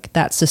details like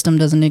that system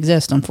doesn't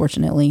exist,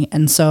 unfortunately.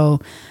 And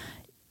so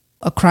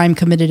a crime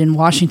committed in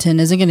Washington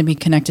isn't going to be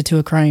connected to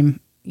a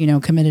crime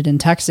committed in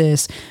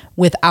Texas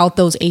without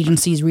those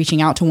agencies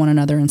reaching out to one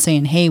another and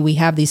saying, hey, we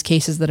have these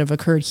cases that have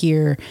occurred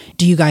here.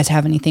 Do you guys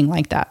have anything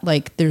like that?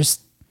 Like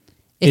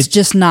it's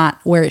just not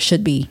where it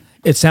should be.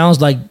 It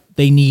sounds like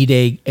they need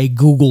a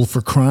Google for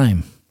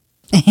crime.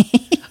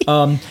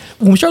 When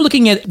we start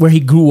looking at where he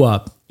grew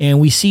up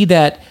and we see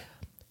that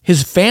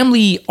his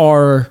family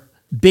are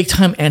big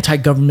time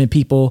anti-government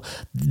people.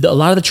 A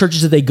lot of the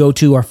churches that they go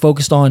to are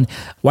focused on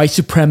white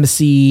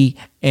supremacy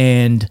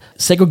and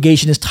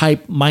segregationist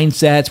type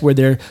mindsets where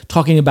they're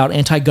talking about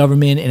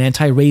anti-government and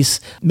anti-race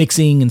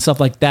mixing and stuff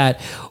like that.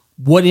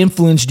 What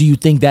influence do you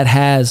think that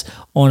has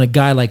on a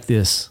guy like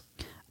this?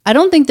 I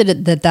don't think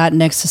that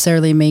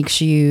necessarily makes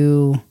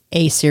you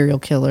a serial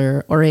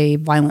killer or a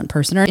violent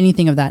person or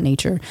anything of that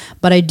nature.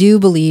 But I do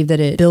believe that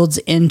it builds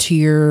into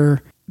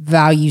your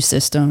value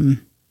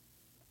system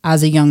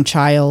as a young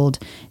child,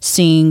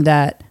 seeing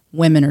that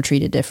women are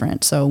treated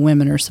different. So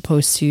women are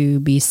supposed to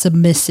be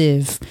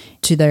submissive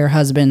to their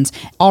husbands.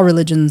 All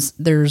religions,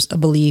 there's a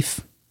belief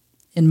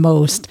in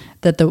most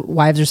that the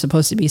wives are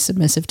supposed to be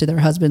submissive to their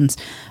husbands.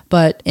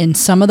 But in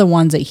some of the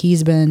ones that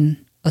he's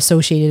been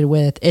associated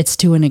with, it's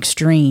to an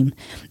extreme.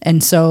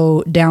 And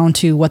so down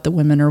to what the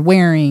women are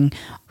wearing,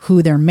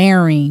 who they're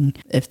marrying,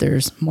 if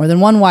there's more than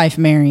one wife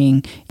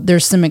marrying,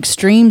 there's some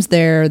extremes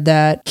there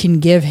that can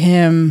give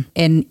him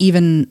an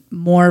even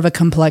more of a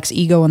complex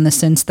ego in the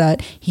sense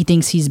that he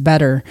thinks he's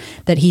better,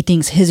 that he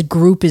thinks his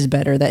group is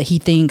better, that he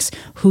thinks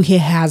who he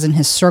has in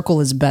his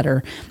circle is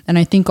better. And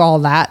I think all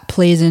that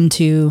plays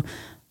into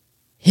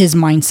his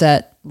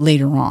mindset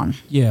later on.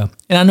 Yeah.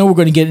 And I know we're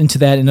going to get into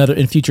that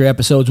in future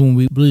episodes when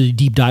we really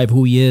deep dive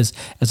who he is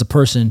as a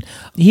person.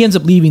 He ends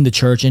up leaving the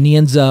church and he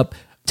ends up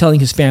telling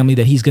his family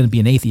that he's going to be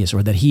an atheist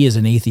or that he is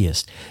an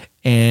atheist.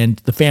 and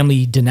the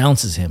family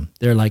denounces him.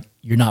 They're like,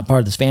 you're not part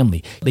of this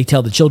family. They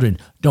tell the children,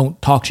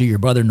 don't talk to your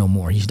brother no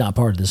more. He's not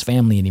part of this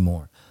family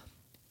anymore.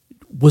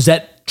 Was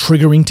that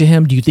triggering to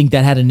him? Do you think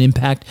that had an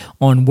impact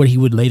on what he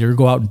would later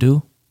go out and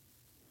do?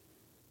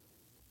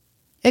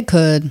 It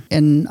could,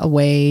 in a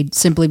way,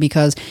 simply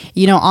because,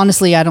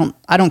 honestly, I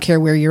don't care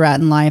where you're at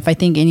in life. I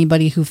think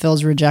anybody who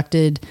feels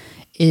rejected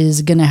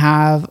is going to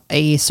have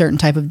a certain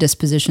type of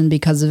disposition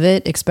because of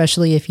it,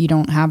 especially if you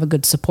don't have a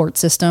good support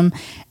system.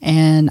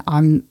 And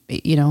I'm,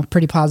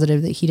 pretty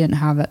positive that he didn't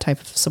have that type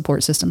of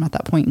support system at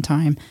that point in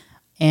time.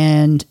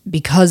 And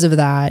because of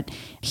that,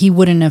 he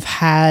wouldn't have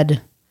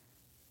had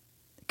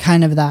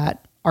kind of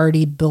that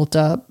already built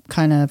up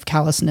kind of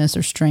callousness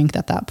or strength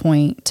at that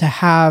point to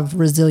have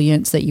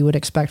resilience that you would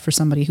expect for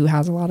somebody who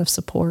has a lot of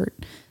support.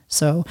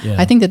 So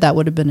I think that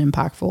would have been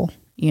impactful,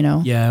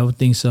 Yeah, I would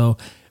think so.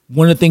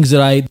 One of the things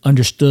that I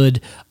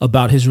understood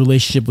about his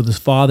relationship with his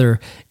father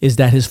is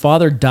that his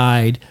father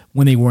died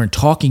when they weren't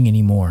talking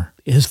anymore.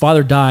 His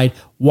father died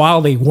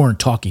while they weren't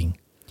talking.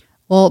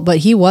 Well, but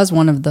he was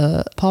one of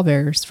the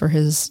pallbearers for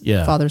his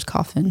father's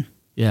coffin.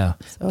 Yeah.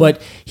 So.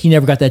 But he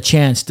never got that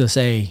chance to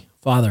say,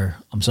 Father,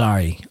 I'm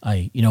sorry.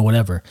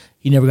 Whatever.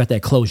 He never got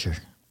that closure.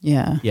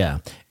 Yeah. Yeah.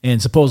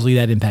 And supposedly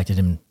that impacted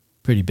him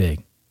pretty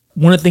big.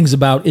 One of the things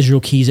about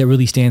Israel Keyes that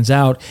really stands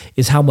out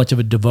is how much of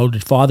a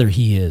devoted father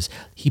he is.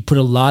 He put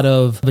a lot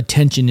of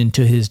attention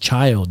into his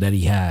child that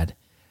he had.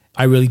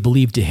 I really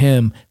believe to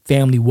him,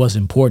 family was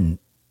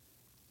important.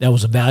 That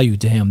was a value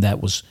to him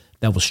that was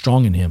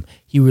strong in him.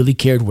 He really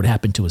cared what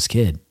happened to his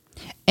kid.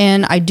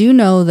 And I do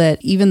know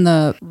that even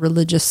the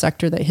religious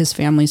sector that his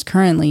family's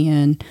currently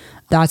in,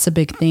 that's a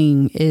big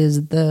thing,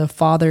 is the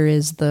father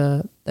is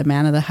the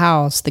man of the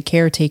house, the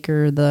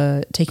caretaker,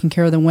 the taking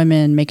care of the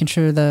women, making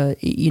sure that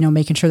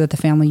the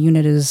family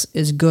unit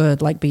is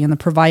good, like being the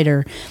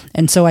provider.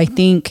 And so I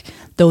think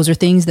those are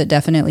things that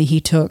definitely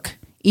he took.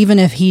 Even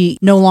if he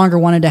no longer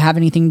wanted to have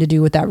anything to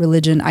do with that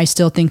religion, I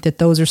still think that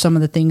those are some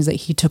of the things that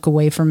he took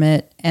away from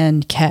it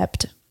and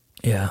kept.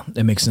 Yeah,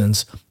 that makes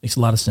sense. Makes a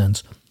lot of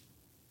sense.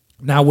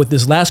 Now, with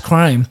this last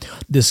crime,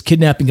 this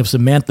kidnapping of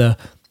Samantha,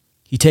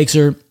 he takes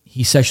her,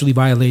 he sexually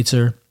violates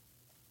her,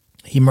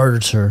 he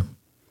murders her,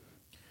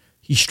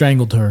 he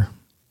strangled her,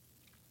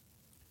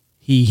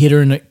 he hid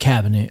her in a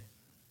cabinet,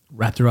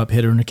 wrapped her up,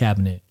 hid her in a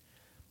cabinet,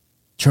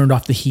 turned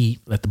off the heat,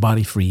 let the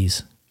body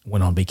freeze,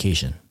 went on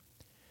vacation.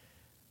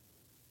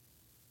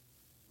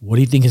 What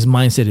do you think his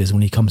mindset is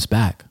when he comes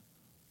back?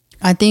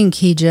 I think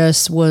he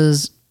just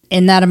was,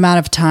 in that amount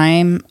of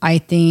time, I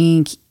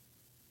think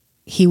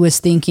he was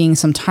thinking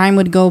some time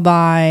would go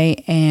by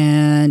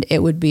and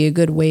it would be a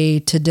good way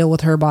to deal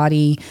with her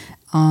body,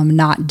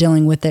 not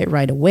dealing with it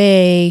right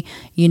away.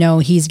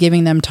 He's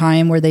giving them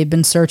time where they've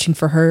been searching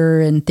for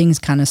her and things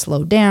kind of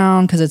slowed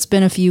down because it's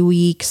been a few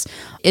weeks.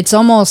 It's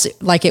almost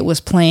like it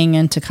was playing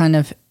into kind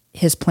of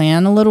his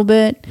plan a little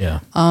bit.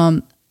 Yeah.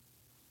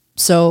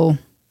 So.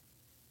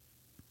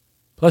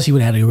 Plus, he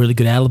would have had a really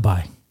good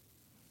alibi.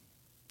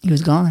 He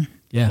was gone.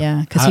 Yeah.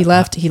 Yeah. Because he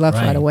left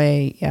right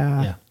away.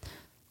 Yeah.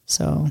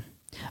 So.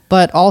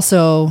 But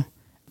also,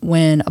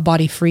 when a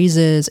body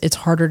freezes, it's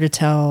harder to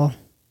tell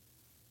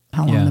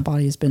how long the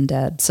body's been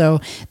dead. So,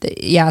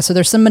 so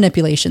there's some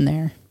manipulation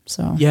there.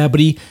 So yeah, but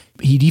he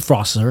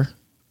defrosts her.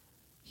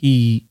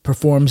 He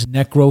performs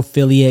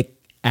necrophiliac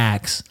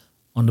acts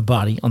on the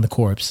body, on the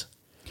corpse.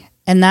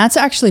 And that's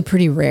actually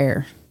pretty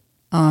rare.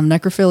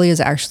 Necrophilia is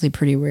actually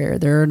pretty rare.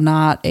 There are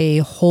not a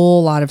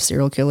whole lot of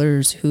serial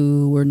killers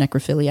who were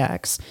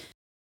necrophiliacs.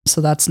 So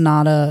that's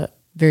not a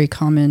very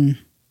common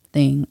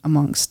thing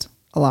amongst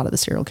a lot of the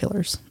serial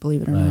killers,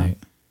 believe it or not.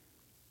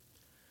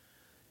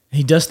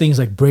 He does things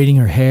like braiding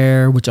her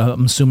hair, which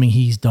I'm assuming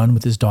he's done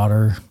with his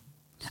daughter.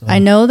 So. I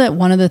know that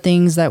one of the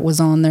things that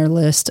was on their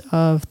list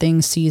of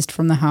things seized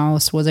from the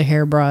house was a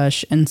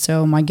hairbrush. And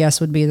so my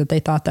guess would be that they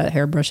thought that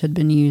hairbrush had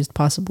been used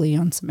possibly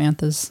on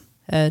Samantha's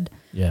head.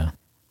 Yeah.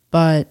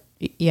 But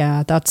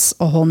yeah, that's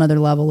a whole nother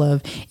level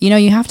of,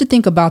 you have to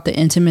think about the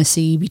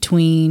intimacy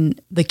between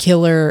the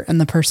killer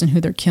and the person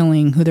who they're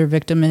killing, who their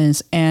victim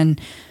is.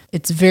 And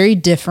it's very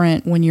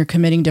different when you're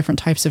committing different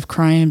types of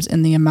crimes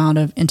and the amount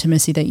of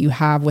intimacy that you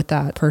have with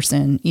that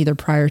person, either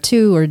prior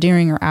to or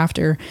during or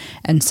after.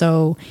 And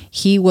so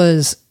he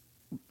was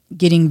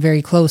getting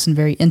very close and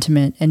very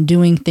intimate and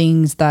doing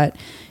things that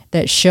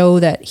show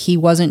that he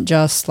wasn't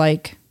just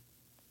like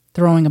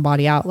throwing a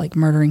body out, like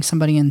murdering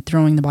somebody and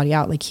throwing the body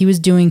out. Like he was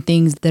doing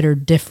things that are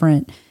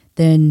different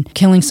than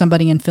killing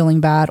somebody and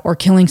feeling bad or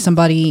killing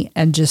somebody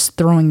and just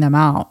throwing them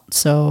out.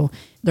 So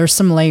there's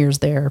some layers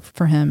there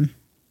for him.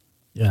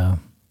 Yeah.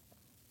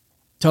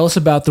 Tell us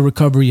about the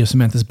recovery of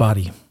Samantha's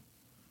body.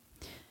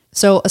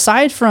 So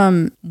aside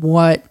from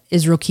what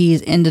Israel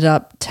Keyes ended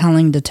up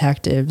telling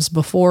detectives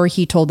before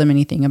he told them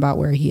anything about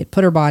where he had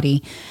put her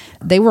body,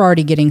 they were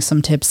already getting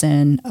some tips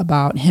in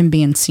about him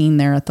being seen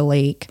there at the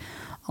lake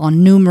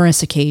on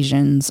numerous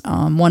occasions.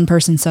 One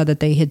person said that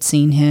they had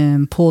seen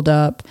him pulled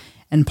up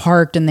and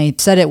parked, and they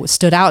said it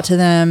stood out to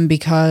them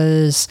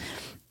because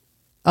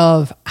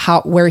of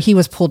where he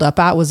was pulled up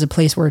at was a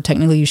place where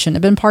technically you shouldn't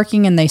have been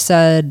parking. And they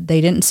said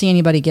they didn't see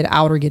anybody get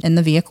out or get in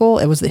the vehicle.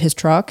 It was his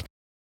truck,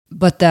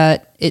 but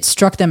that it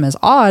struck them as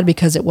odd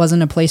because it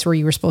wasn't a place where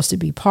you were supposed to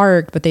be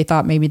parked, but they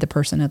thought maybe the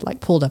person had like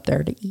pulled up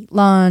there to eat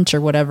lunch or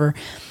whatever.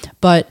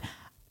 But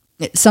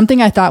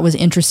something I thought was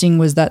interesting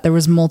was that there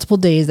was multiple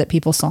days that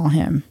people saw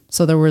him.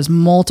 So there was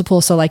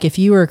multiple. So like if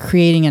you were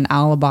creating an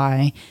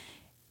alibi,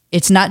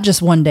 it's not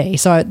just one day.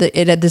 So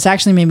this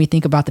actually made me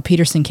think about the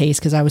Peterson case,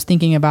 because I was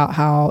thinking about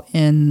how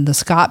in the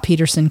Scott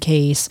Peterson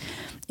case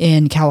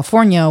in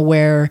California,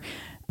 where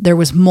there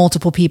was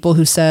multiple people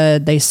who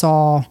said they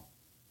saw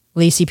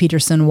Lacey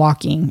Peterson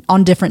walking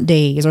on different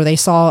days, or they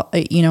saw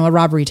a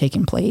robbery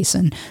taking place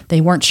and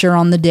they weren't sure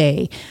on the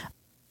day.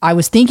 I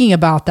was thinking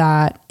about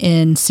that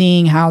and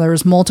seeing how there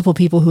was multiple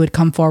people who had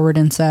come forward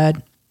and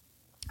said,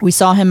 we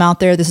saw him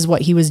out there. This is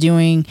what he was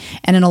doing.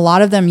 And in a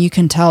lot of them, you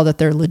can tell that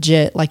they're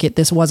legit. Like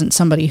this wasn't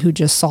somebody who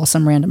just saw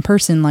some random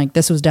person. Like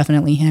this was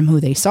definitely him who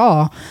they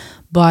saw.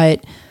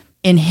 But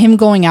in him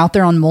going out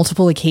there on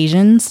multiple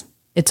occasions,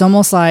 it's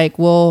almost like,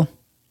 well,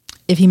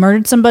 if he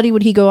murdered somebody,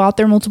 would he go out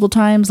there multiple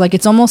times? Like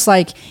it's almost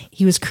like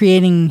he was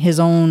creating his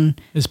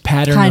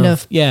pattern kind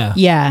of yeah.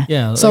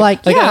 So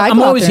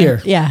I'm always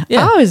here. Yeah, I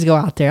always go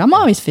out there. I'm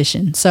always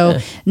fishing. So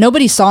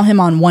nobody saw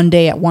him on one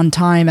day at one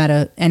time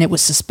and it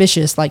was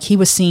suspicious. Like he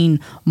was seen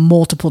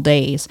multiple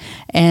days.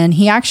 And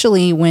he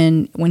actually,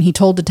 when he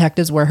told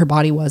detectives where her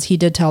body was, he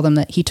did tell them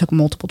that he took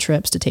multiple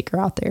trips to take her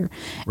out there.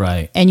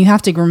 Right. And you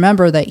have to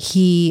remember that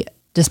he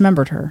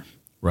dismembered her.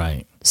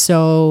 Right.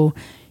 So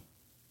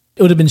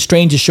it would have been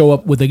strange to show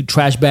up with a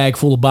trash bag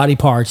full of body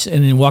parts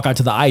and then walk out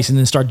to the ice and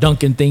then start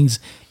dunking things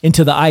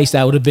into the ice.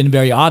 That would have been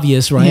very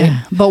obvious, right?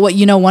 Yeah. But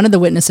one of the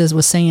witnesses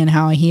was saying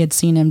how he had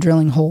seen him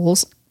drilling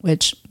holes,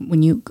 which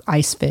when you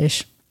ice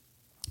fish,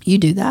 you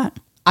do that.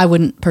 I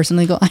wouldn't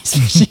personally go ice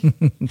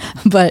fishing,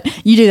 but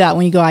you do that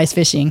when you go ice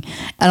fishing.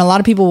 And a lot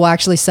of people will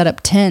actually set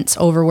up tents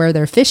over where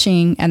they're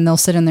fishing, and they'll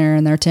sit in there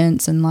in their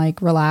tents and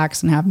like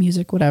relax and have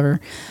music,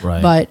 whatever.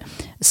 Right. But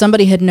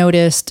somebody had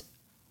noticed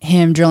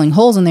him drilling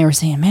holes, and they were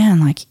saying, man,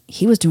 like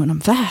he was doing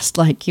them fast.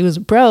 Like he was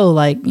a pro.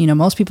 Like,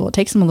 most people, it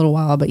takes them a little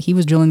while, but he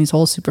was drilling these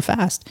holes super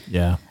fast.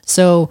 Yeah.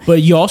 So,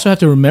 but you also have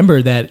to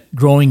remember that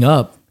growing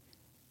up,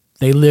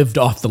 they lived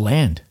off the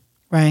land.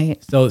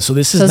 Right. So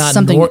this is not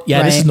something.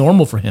 This is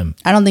normal for him.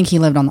 I don't think he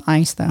lived on the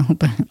ice though.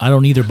 But I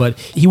don't either. But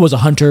he was a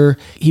hunter.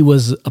 He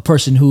was a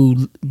person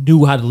who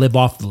knew how to live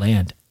off the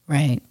land.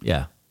 Right.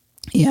 Yeah.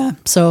 Yeah.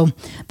 So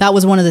that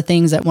was one of the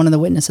things that one of the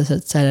witnesses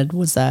had said,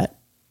 was that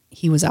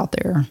he was out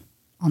there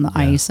on the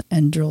ice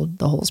and drilled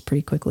the holes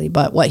pretty quickly.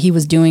 But what he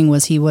was doing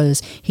was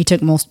he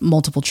took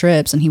multiple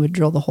trips, and he would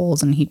drill the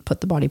holes and he'd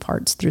put the body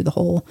parts through the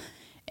hole.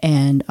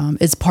 And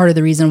it's part of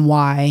the reason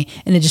why,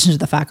 in addition to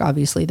the fact,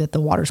 obviously, that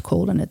the water's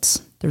cold and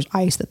there's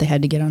ice that they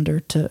had to get under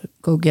to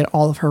go get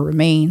all of her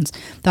remains.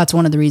 That's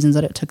one of the reasons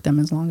that it took them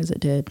as long as it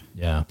did.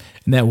 Yeah.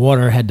 And that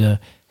water had to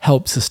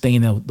help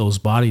sustain those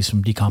bodies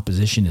from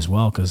decomposition as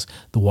well, because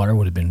the water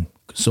would have been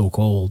so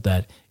cold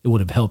that it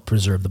would have helped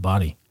preserve the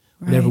body.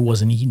 Whatever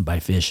wasn't eaten by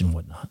fish and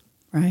whatnot.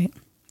 Right.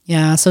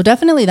 Yeah. So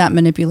definitely that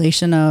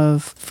manipulation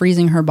of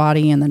freezing her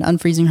body and then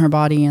unfreezing her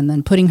body and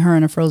then putting her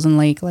in a frozen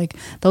lake, like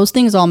those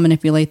things all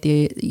manipulate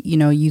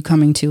you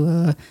coming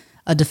to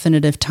a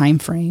definitive time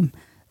frame.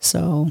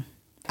 So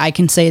I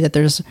can say that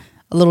there's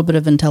a little bit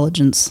of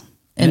intelligence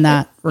in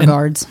that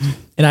regards.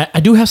 And I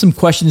do have some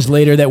questions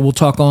later that we'll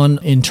talk on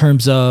in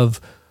terms of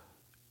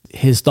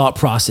his thought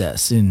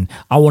process. And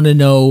I want to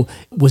know,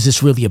 was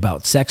this really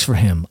about sex for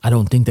him? I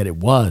don't think that it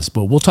was,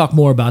 but we'll talk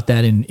more about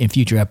that in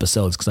future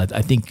episodes, because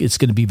I think it's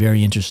going to be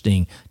very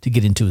interesting to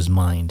get into his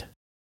mind.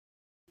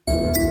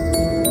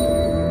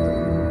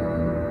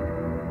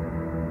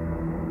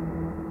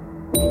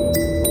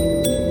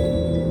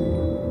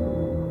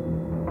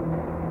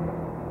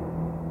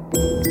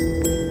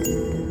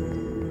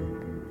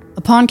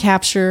 Upon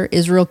capture,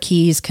 Israel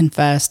Keyes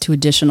confessed to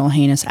additional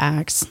heinous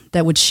acts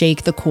that would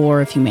shake the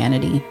core of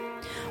humanity.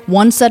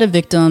 One set of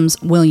victims,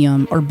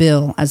 William, or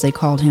Bill, as they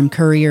called him,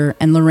 Currier,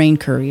 and Lorraine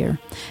Currier,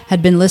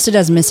 had been listed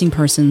as missing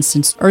persons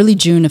since early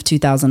June of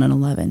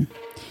 2011.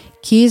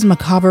 Keyes'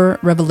 macabre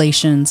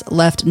revelations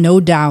left no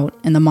doubt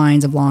in the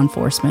minds of law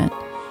enforcement.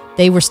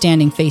 They were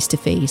standing face to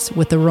face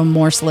with a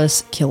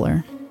remorseless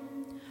killer.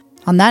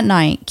 On that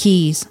night,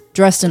 Keyes,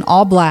 dressed in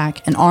all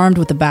black and armed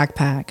with a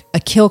backpack, a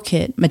kill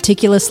kit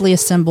meticulously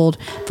assembled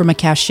from a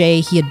cache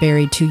he had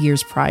buried 2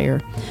 years prior.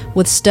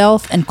 With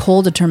stealth and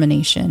cold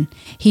determination,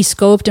 he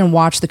scoped and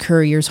watched the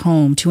Currier's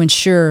home to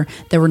ensure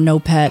there were no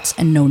pets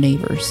and no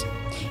neighbors.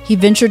 He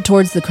ventured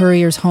towards the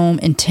Currier's home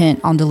intent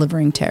on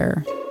delivering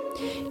terror.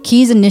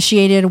 Keyes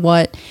initiated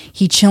what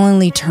he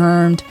chillingly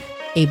termed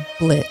a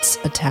blitz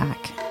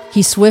attack.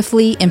 He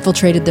swiftly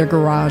infiltrated their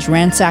garage,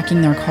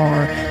 ransacking their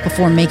car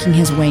before making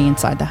his way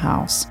inside the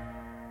house.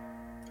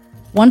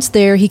 Once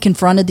there, he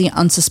confronted the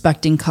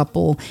unsuspecting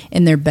couple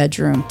in their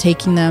bedroom,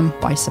 taking them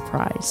by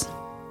surprise.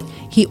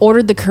 He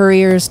ordered the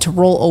Curriers to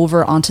roll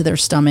over onto their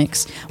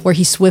stomachs, where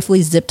he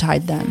swiftly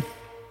zip-tied them.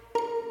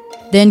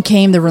 Then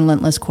came the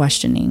relentless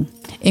questioning.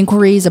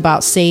 Inquiries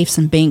about safes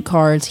and bank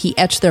cards. He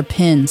etched their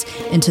pins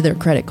into their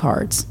credit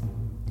cards.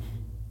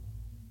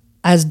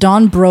 As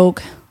dawn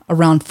broke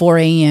around 4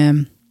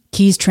 a.m.,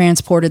 Keyes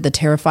transported the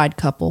terrified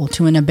couple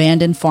to an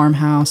abandoned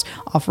farmhouse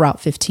off Route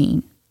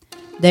 15.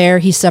 There,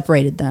 he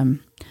separated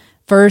them.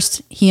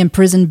 First, he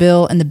imprisoned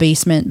Bill in the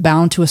basement,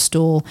 bound to a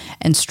stool,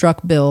 and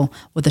struck Bill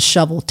with a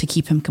shovel to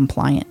keep him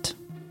compliant.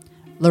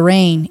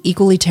 Lorraine,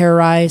 equally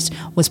terrorized,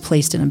 was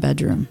placed in a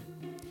bedroom.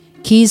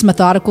 Keyes'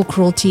 methodical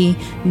cruelty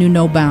knew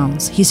no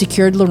bounds. He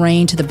secured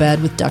Lorraine to the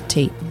bed with duct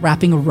tape,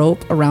 wrapping a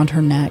rope around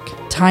her neck,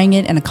 tying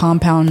it in a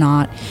compound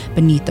knot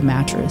beneath the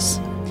mattress.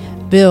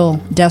 Bill,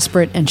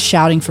 desperate and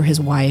shouting for his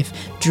wife,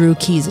 drew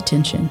Keyes'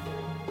 attention.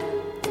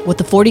 With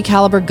a .40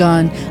 caliber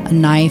gun, a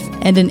knife,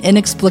 and an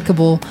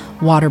inexplicable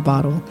water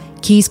bottle,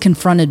 Keyes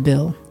confronted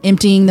Bill,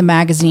 emptying the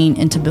magazine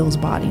into Bill's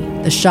body.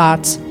 The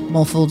shots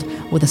muffled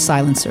with a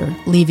silencer,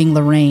 leaving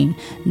Lorraine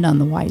none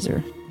the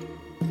wiser.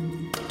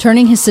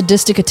 Turning his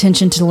sadistic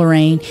attention to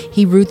Lorraine,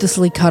 he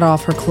ruthlessly cut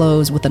off her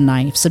clothes with a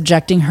knife,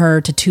 subjecting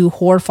her to 2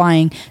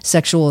 horrifying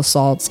sexual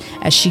assaults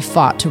as she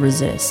fought to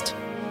resist.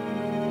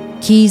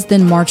 Keyes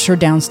then marched her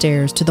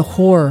downstairs to the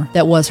horror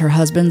that was her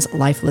husband's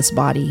lifeless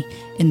body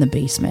in the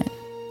basement.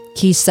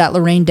 Keyes sat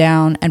Lorraine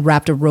down and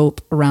wrapped a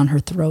rope around her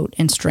throat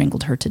and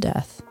strangled her to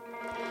death.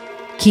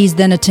 Keyes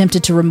then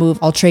attempted to remove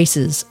all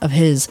traces of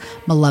his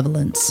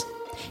malevolence.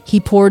 He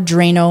poured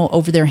Drano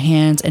over their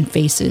hands and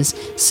faces,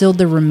 sealed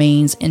their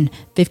remains in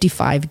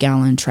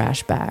 55-gallon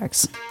trash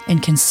bags,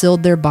 and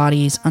concealed their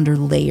bodies under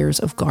layers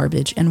of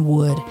garbage and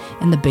wood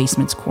in the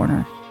basement's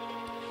corner.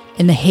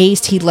 In the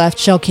haste, he left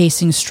shell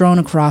casings strewn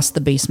across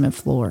the basement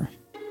floor.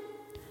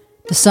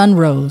 The sun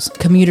rose,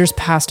 commuters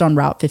passed on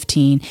Route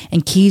 15,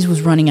 and Keyes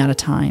was running out of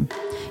time.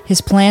 His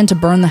plan to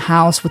burn the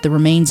house with the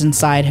remains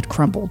inside had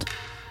crumbled,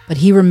 but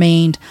he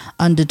remained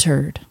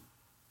undeterred.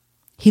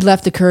 He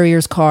left the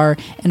courier's car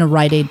in a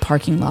Rite Aid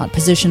parking lot,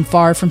 positioned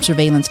far from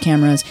surveillance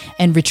cameras,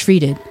 and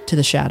retreated to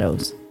the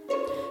shadows.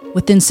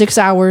 Within 6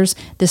 hours,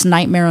 this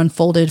nightmare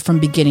unfolded from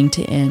beginning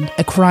to end,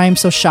 a crime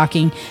so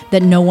shocking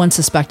that no one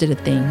suspected a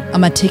thing. A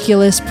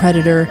meticulous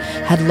predator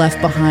had left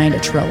behind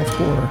a trail of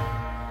horror,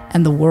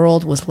 and the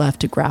world was left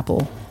to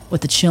grapple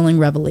with the chilling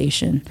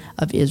revelation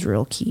of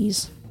Israel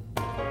Keyes.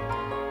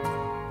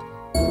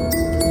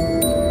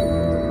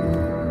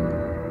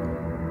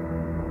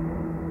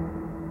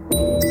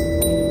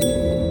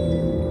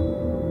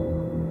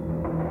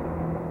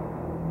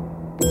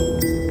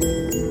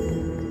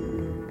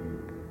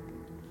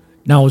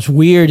 Now, what's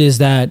weird is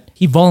that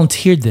he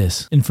volunteered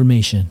this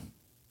information.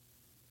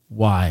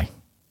 Why?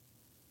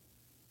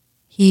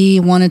 He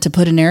wanted to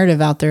put a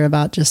narrative out there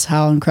about just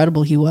how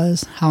incredible he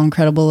was, how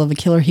incredible of a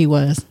killer he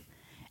was.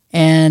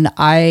 And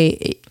I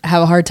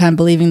have a hard time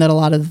believing that a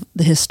lot of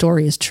his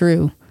story is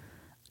true.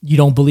 You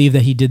don't believe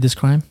that he did this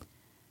crime?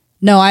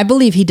 No, I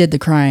believe he did the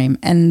crime.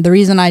 And the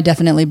reason I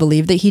definitely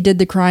believe that he did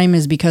the crime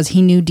is because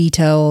he knew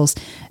details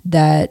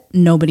that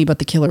nobody but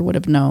the killer would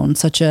have known,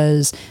 such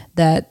as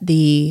that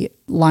the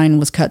line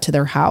was cut to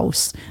their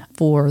house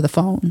for the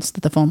phones,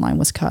 that the phone line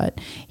was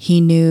cut. He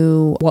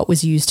knew what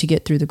was used to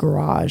get through the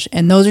garage.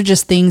 And those are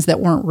just things that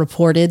weren't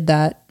reported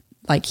that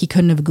like he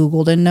couldn't have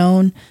Googled and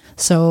known.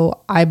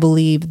 So I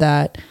believe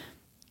that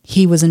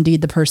he was indeed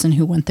the person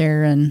who went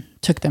there and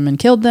took them and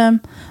killed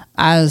them.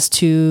 As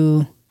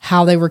to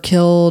how they were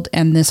killed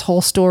and this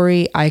whole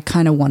story, I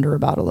kind of wonder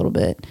about a little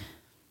bit.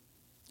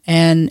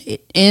 And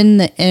in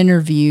the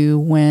interview,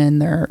 when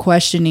they're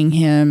questioning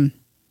him,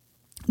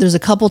 there's a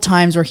couple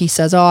times where he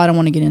says, "Oh, I don't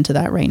want to get into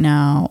that right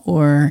now."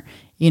 Or,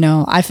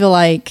 I feel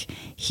like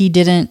he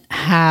didn't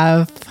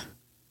have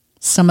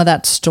some of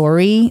that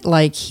story.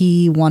 Like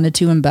he wanted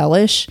to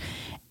embellish,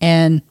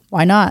 and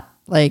why not?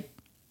 Like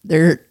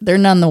they're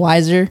none the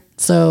wiser.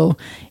 So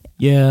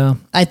yeah,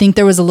 I think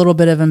there was a little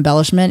bit of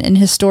embellishment in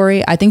his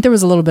story. I think there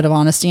was a little bit of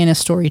honesty in his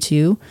story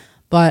too,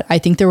 but I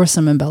think there was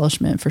some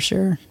embellishment for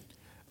sure.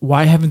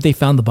 Why haven't they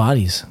found the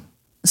bodies?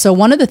 So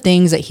one of the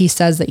things that he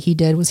says that he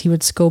did was he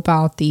would scope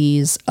out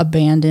these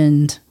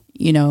abandoned,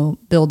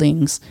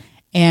 buildings.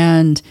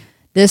 And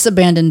this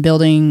abandoned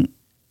building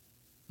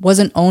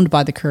wasn't owned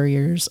by the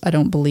couriers, I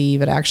don't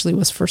believe. It actually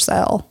was for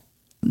sale.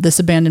 This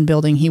abandoned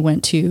building he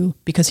went to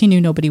because he knew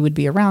nobody would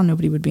be around,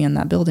 nobody would be in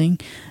that building.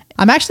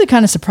 I'm actually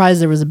kind of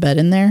surprised there was a bed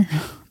in there,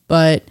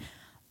 but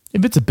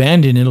if it's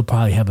abandoned, it'll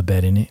probably have a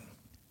bed in it.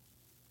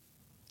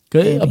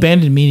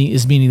 Abandoned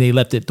meaning they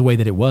left it the way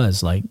that it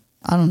was. Like,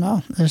 I don't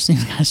know. That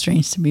seems kind of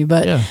strange to me,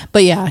 but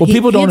yeah. Well,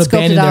 people don't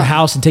abandon their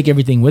house and take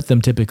everything with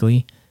them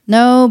typically.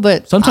 No,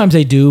 but sometimes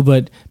they do,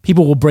 but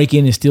people will break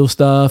in and steal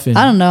stuff. And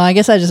I don't know. I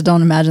guess I just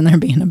don't imagine there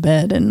being a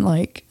bed and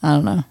I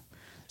don't know.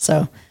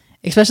 So,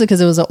 especially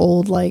because it was an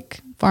old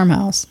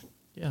farmhouse.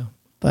 Yeah.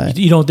 But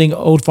you don't think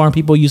old farm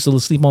people used to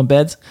sleep on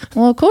beds?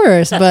 Well, of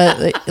course, but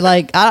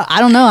I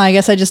don't know. I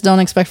guess I just don't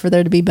expect for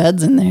there to be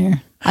beds in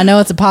there. I know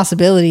it's a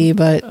possibility,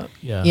 but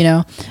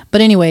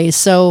But anyways,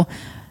 so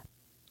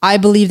I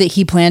believe that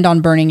he planned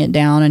on burning it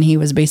down, and he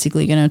was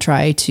basically going to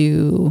try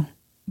to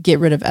get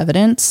rid of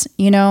evidence.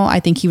 I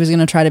think he was going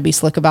to try to be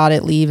slick about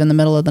it, leave in the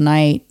middle of the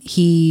night.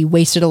 He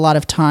wasted a lot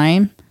of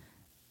time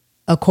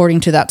according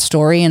to that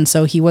story. And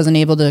so he wasn't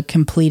able to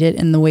complete it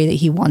in the way that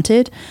he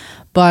wanted.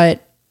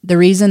 But the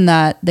reason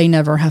that they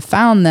never have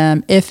found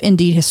them, if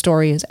indeed his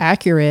story is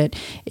accurate,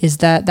 is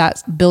that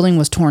that building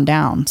was torn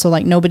down. So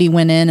like nobody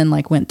went in and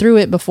like went through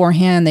it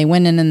beforehand. They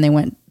went in and they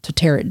went to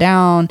tear it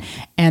down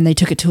and they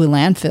took it to a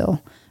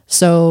landfill.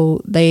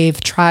 So they've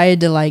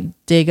tried to like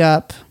dig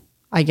up,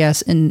 I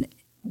guess, in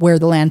where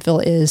the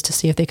landfill is to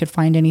see if they could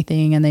find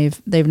anything, and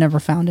they've never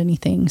found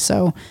anything.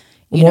 So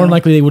more than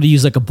likely they would have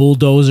used like a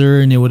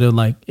bulldozer, and it would have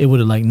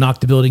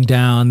knocked the building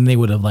down, and they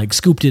would have like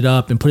scooped it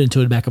up and put it into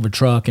the back of a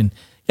truck. And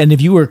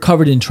if you were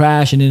covered in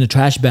trash and in a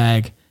trash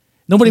bag,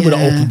 nobody would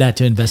have opened that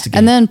to investigate.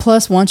 And then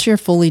plus, once you're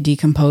fully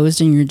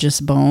decomposed and you're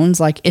just bones,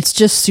 like it's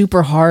just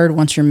super hard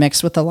once you're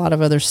mixed with a lot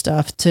of other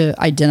stuff to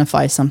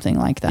identify something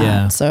like that.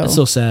 Yeah, so it's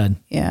so sad.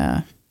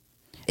 Yeah,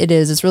 it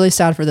is. It's really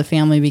sad for the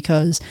family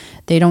because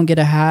they don't get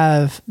to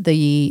have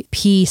the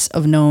peace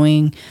of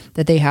knowing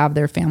that they have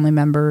their family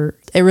member.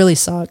 It really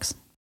sucks.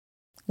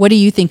 What do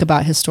you think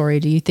about his story?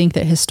 Do you think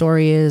that his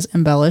story is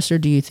embellished, or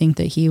do you think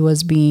that he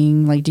was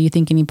being like, do you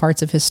think any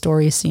parts of his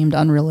story seemed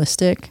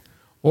unrealistic?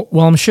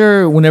 Well, I'm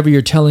sure whenever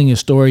you're telling a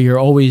story, you're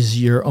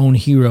always your own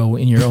hero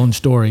in your own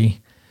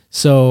story.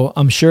 So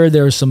I'm sure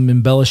there's some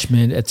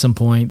embellishment at some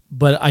point,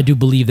 but I do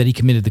believe that he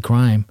committed the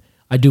crime.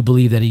 I do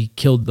believe that he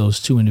killed those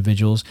two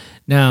individuals.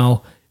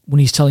 Now, when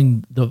he's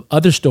telling the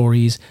other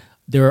stories,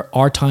 there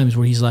are times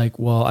where he's like,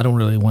 well, I don't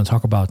really want to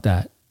talk about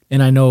that.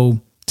 And I know,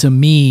 to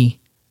me,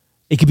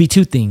 it could be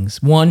two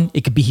things. One,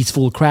 it could be he's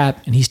full of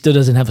crap and he still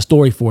doesn't have a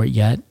story for it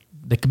yet.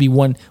 That could be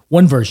one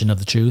version of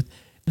the truth.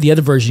 The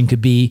other version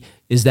could be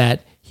is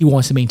that he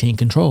wants to maintain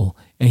control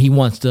and he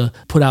wants to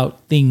put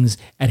out things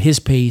at his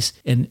pace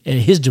and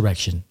his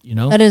direction,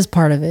 That is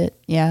part of it.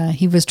 Yeah,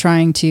 he was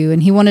trying to,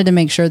 and he wanted to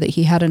make sure that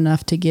he had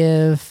enough to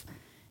give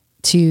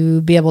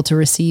to be able to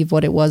receive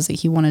what it was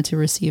that he wanted to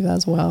receive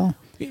as well.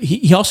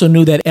 He also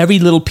knew that every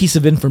little piece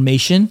of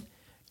information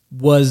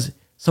was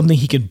something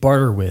he could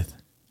barter with.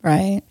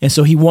 Right. And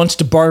so he wants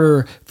to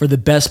barter for the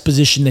best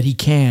position that he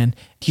can.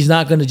 He's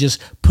not going to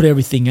just put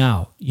everything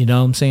out. You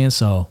know what I'm saying?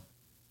 So,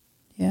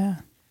 yeah.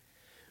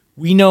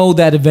 We know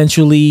that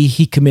eventually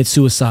he commits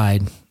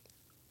suicide.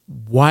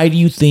 Why do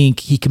you think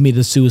he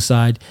committed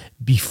suicide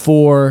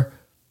before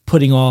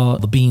putting all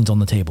the beans on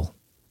the table?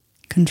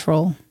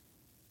 Control.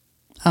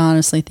 I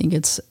honestly think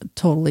it's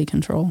totally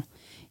control.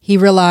 He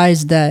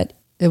realized that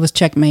it was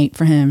checkmate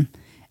for him,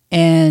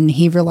 and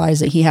he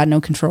realized that he had no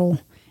control.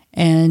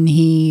 And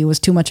he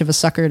was too much of a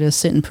sucker to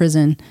sit in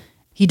prison.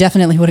 He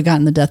definitely would have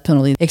gotten the death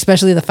penalty,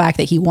 especially the fact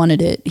that he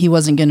wanted it. He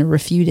wasn't going to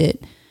refute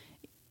it.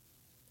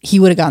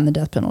 He would have gotten the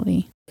death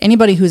penalty.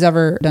 Anybody who's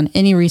ever done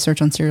any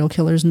research on serial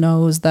killers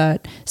knows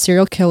that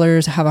serial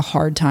killers have a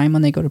hard time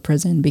when they go to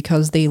prison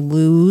because they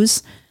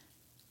lose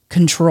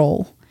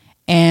control.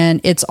 And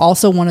it's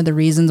also one of the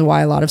reasons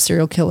why a lot of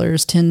serial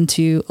killers tend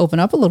to open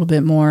up a little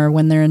bit more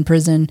when they're in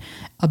prison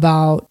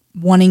about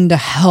wanting to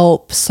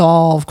help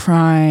solve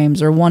crimes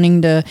or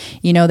wanting to,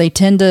 they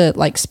tend to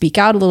like speak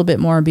out a little bit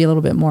more, be a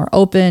little bit more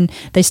open.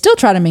 They still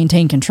try to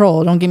maintain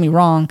control, don't get me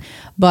wrong,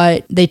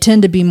 but they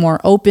tend to be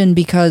more open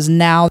because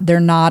now they're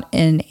not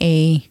in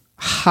a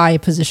high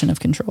position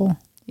of control.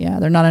 Yeah,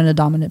 they're not in a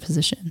dominant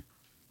position.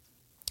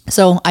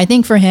 So I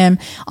think for him,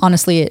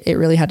 honestly, it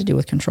really had to do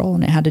with control,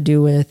 and it had to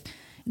do with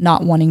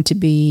not wanting to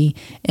be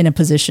in a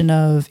position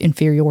of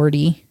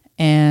inferiority.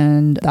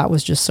 And that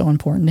was just so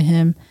important to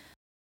him.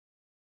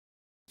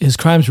 His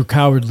crimes were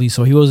cowardly,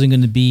 so he wasn't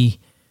going to be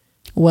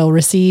well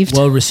received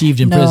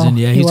in prison.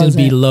 Yeah, he's going to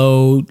be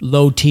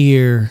low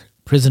tier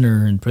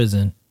prisoner in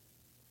prison.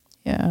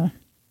 Yeah.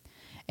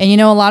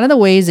 And a lot of the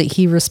ways that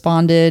he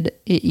responded,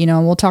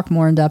 we'll talk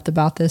more in depth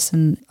about this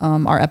in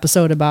our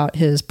episode about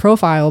his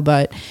profile,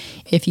 but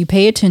if you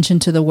pay attention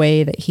to the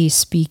way that he's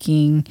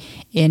speaking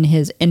in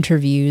his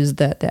interviews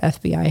that the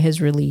FBI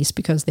has released,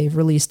 because they've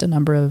released a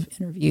number of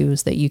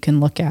interviews that you can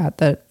look at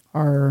that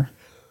are,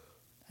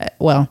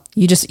 well,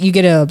 you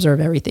get to observe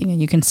everything, and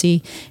you can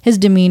see his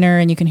demeanor,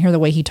 and you can hear the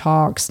way he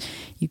talks.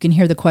 You can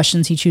hear the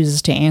questions he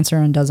chooses to answer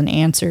and doesn't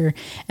answer.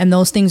 And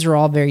those things are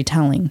all very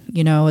telling.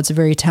 It's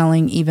very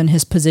telling, even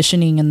his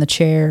positioning in the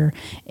chair,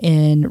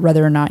 in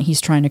whether or not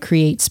he's trying to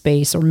create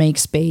space or make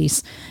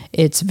space.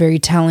 It's very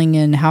telling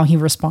in how he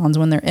responds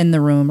when they're in the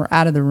room or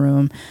out of the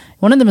room.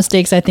 One of the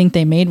mistakes I think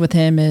they made with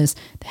him is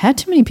they had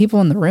too many people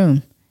in the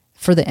room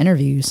for the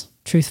interviews,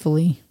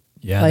 truthfully.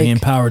 Yeah, they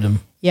empowered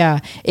him. Yeah,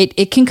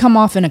 it can come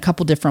off in a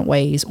couple different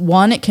ways.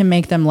 One, it can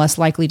make them less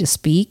likely to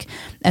speak.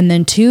 And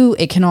then two,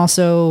 it can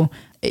also,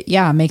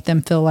 make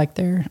them feel like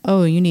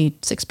you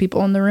need 6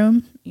 people in the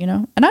room,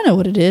 And I know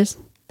what it is.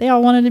 They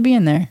all wanted to be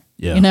in there,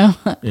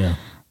 Yeah.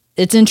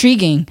 It's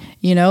intriguing,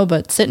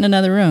 but sit in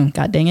another room.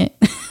 God dang it.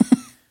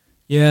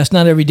 Yeah, it's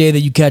not every day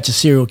that you catch a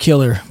serial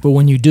killer. But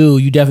when you do,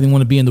 you definitely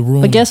want to be in the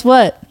room. But guess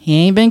what? He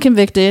ain't been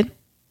convicted.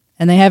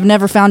 And they have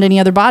never found any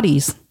other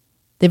bodies.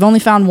 They've only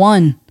found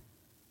one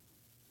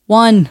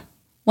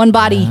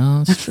body.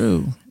 Yeah, it's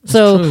true.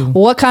 So true.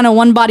 what kind of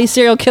one body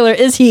serial killer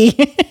is he?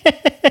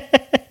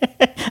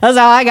 That's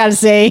all I got to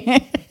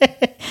say.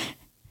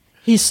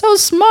 He's so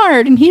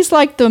smart, and he's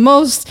like the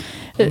most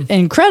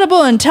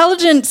incredible,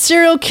 intelligent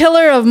serial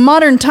killer of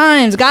modern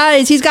times.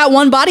 Guys, he's got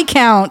one body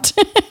count.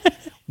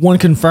 One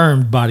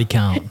confirmed body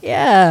count.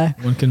 Yeah.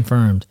 One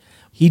confirmed.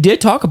 He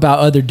did talk about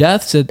other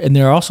deaths, and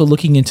they're also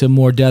looking into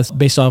more deaths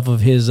based off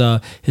of his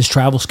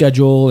travel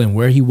schedule and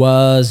where he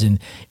was, and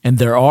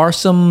there are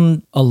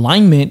some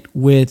alignment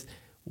with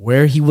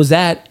where he was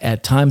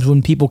at times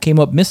when people came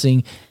up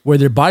missing, where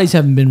their bodies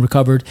haven't been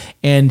recovered,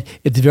 and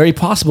it's very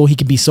possible he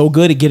could be so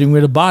good at getting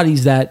rid of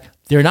bodies that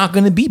they're not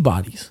going to be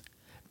bodies.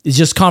 It's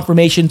just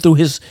confirmation through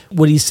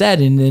what he said,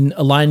 and then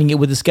aligning it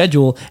with his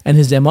schedule and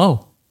his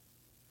MO.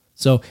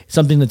 So it's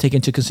something to take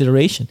into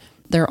consideration.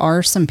 There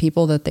are some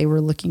people that they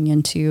were looking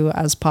into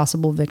as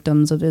possible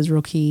victims of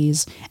Israel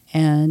Keys,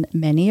 and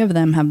many of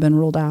them have been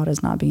ruled out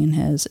as not being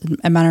his. As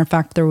a matter of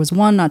fact, there was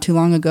one not too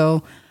long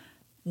ago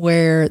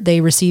where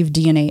they received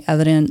DNA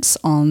evidence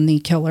on the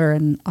killer,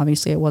 and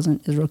obviously it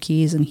wasn't Israel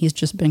Keys, and he's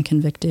just been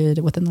convicted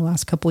within the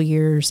last couple of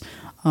years,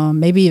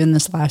 maybe even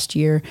this last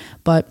year.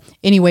 But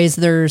anyways,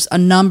 there's a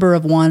number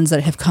of ones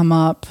that have come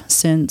up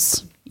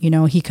since,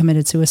 he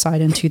committed suicide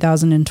in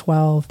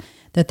 2012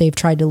 that they've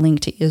tried to link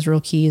to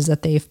Israel Keys,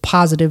 that they've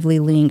positively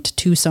linked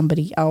to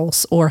somebody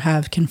else, or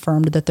have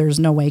confirmed that there's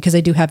no way, because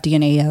they do have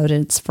DNA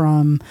evidence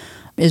from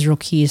Israel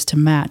Keys to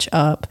match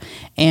up.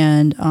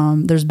 And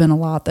there's been a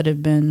lot that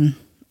have been...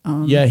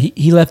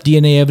 he left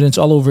DNA evidence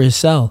all over his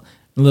cell.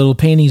 The little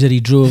paintings that he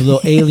drew of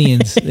little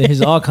aliens.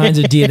 There's all kinds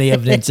of DNA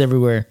evidence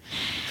everywhere.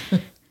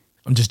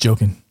 I'm just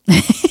joking.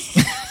 What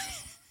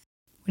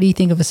do you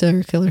think of a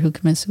serial killer who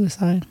commits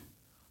suicide?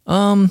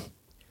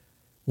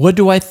 What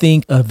do I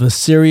think of a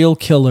serial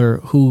killer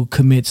who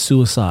commits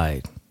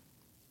suicide?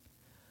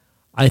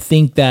 I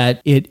think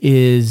that it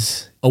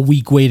is a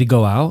weak way to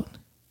go out,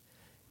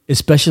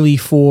 especially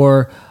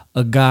for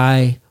a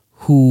guy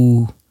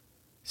who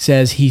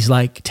says he's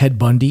like Ted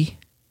Bundy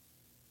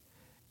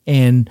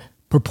and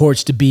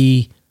purports to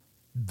be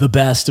the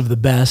best of the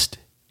best,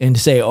 and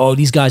to say, oh,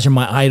 these guys are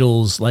my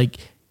idols. Like,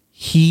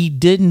 he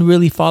didn't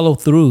really follow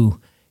through.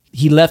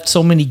 He left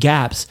so many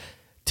gaps.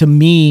 To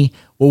me,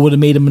 what would have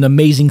made him an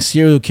amazing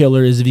serial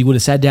killer is if he would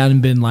have sat down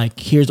and been like,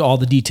 here's all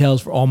the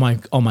details for all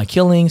my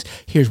killings.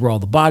 Here's where all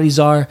the bodies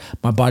are.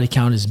 My body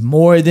count is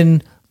more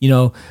than,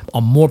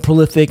 I'm more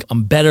prolific.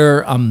 I'm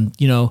better. And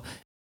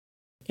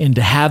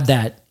to have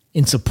that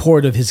in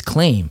support of his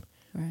claim.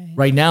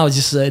 Right now, it's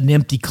just an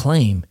empty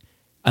claim.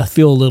 I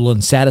feel a little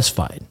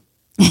unsatisfied.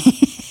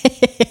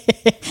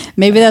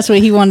 Maybe that's what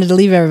he wanted to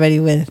leave everybody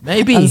with.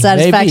 Maybe.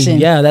 Unsatisfaction.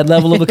 Yeah, that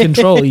level of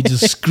control. He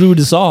just screwed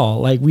us all.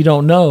 Like, we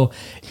don't know.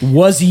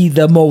 Was he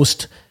the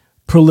most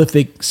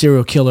prolific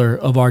serial killer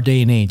of our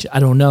day and age?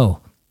 I don't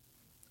know.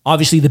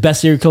 Obviously, the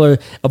best serial killer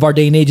of our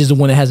day and age is the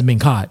one that hasn't been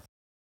caught.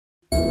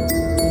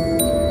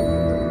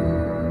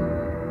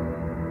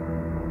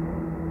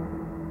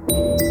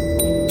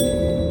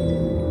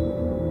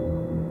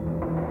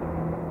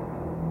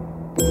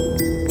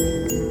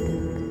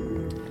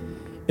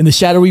 In the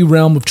shadowy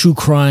realm of true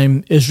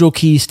crime, Israel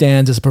Keys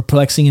stands as a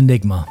perplexing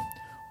enigma.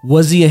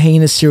 Was he a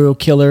heinous serial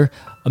killer,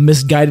 a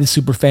misguided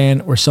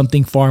superfan, or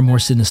something far more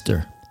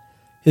sinister?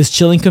 His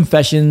chilling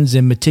confessions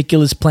and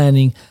meticulous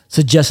planning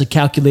suggest a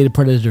calculated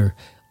predator,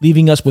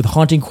 leaving us with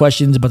haunting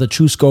questions about the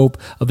true scope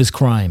of his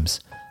crimes.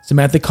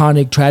 Samantha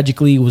Connick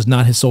tragically was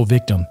not his sole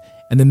victim,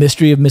 and the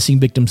mystery of missing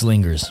victims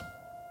lingers.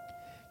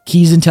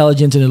 Keys'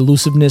 intelligence and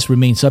elusiveness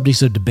remain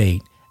subjects of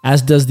debate,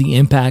 as does the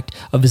impact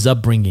of his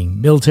upbringing,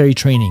 military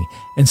training,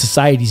 and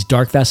society's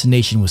dark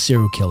fascination with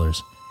serial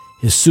killers.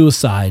 His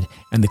suicide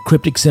and the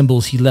cryptic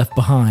symbols he left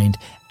behind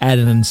add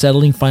an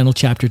unsettling final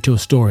chapter to a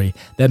story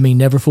that may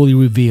never fully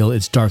reveal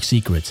its dark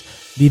secrets,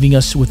 leaving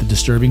us with a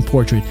disturbing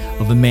portrait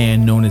of a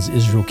man known as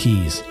Israel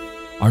Keys.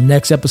 Our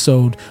next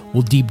episode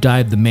will deep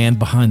dive the man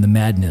behind the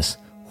madness.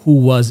 Who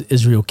was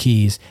Israel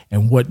Keys,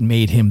 and what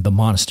made him the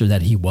monster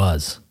that he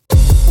was?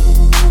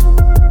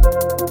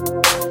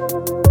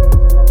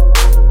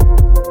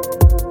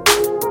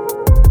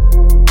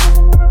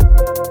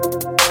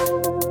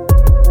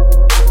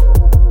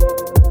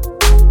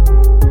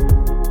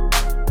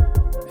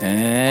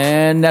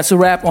 And that's a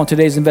wrap on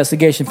today's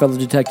investigation, fellow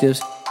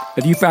detectives.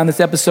 If you found this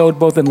episode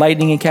both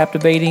enlightening and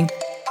captivating,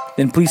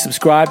 then please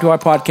subscribe to our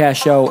podcast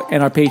show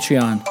and our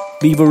Patreon.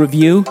 Leave a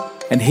review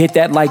and hit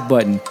that like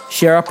button.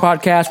 Share our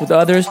podcast with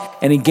others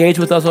and engage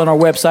with us on our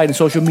website and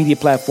social media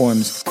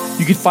platforms.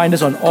 You can find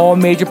us on all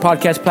major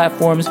podcast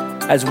platforms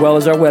as well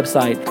as our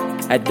website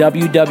at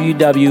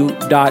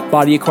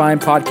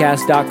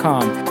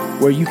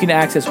www.bodyofcrimepodcast.com, where you can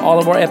access all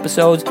of our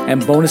episodes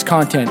and bonus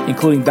content,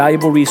 including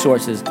valuable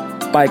resources.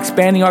 By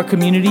expanding our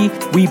community,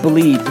 we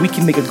believe we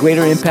can make a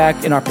greater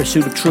impact in our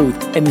pursuit of truth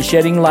and in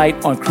shedding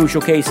light on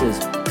crucial cases.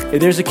 If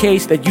there's a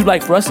case that you'd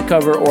like for us to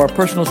cover or a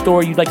personal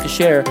story you'd like to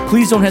share,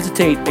 please don't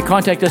hesitate to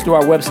contact us through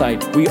our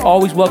website. We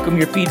always welcome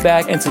your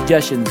feedback and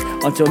suggestions.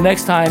 Until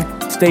next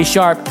time, stay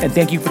sharp, and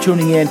thank you for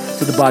tuning in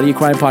to the Body of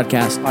Crime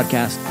podcast.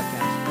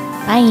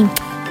 Bye.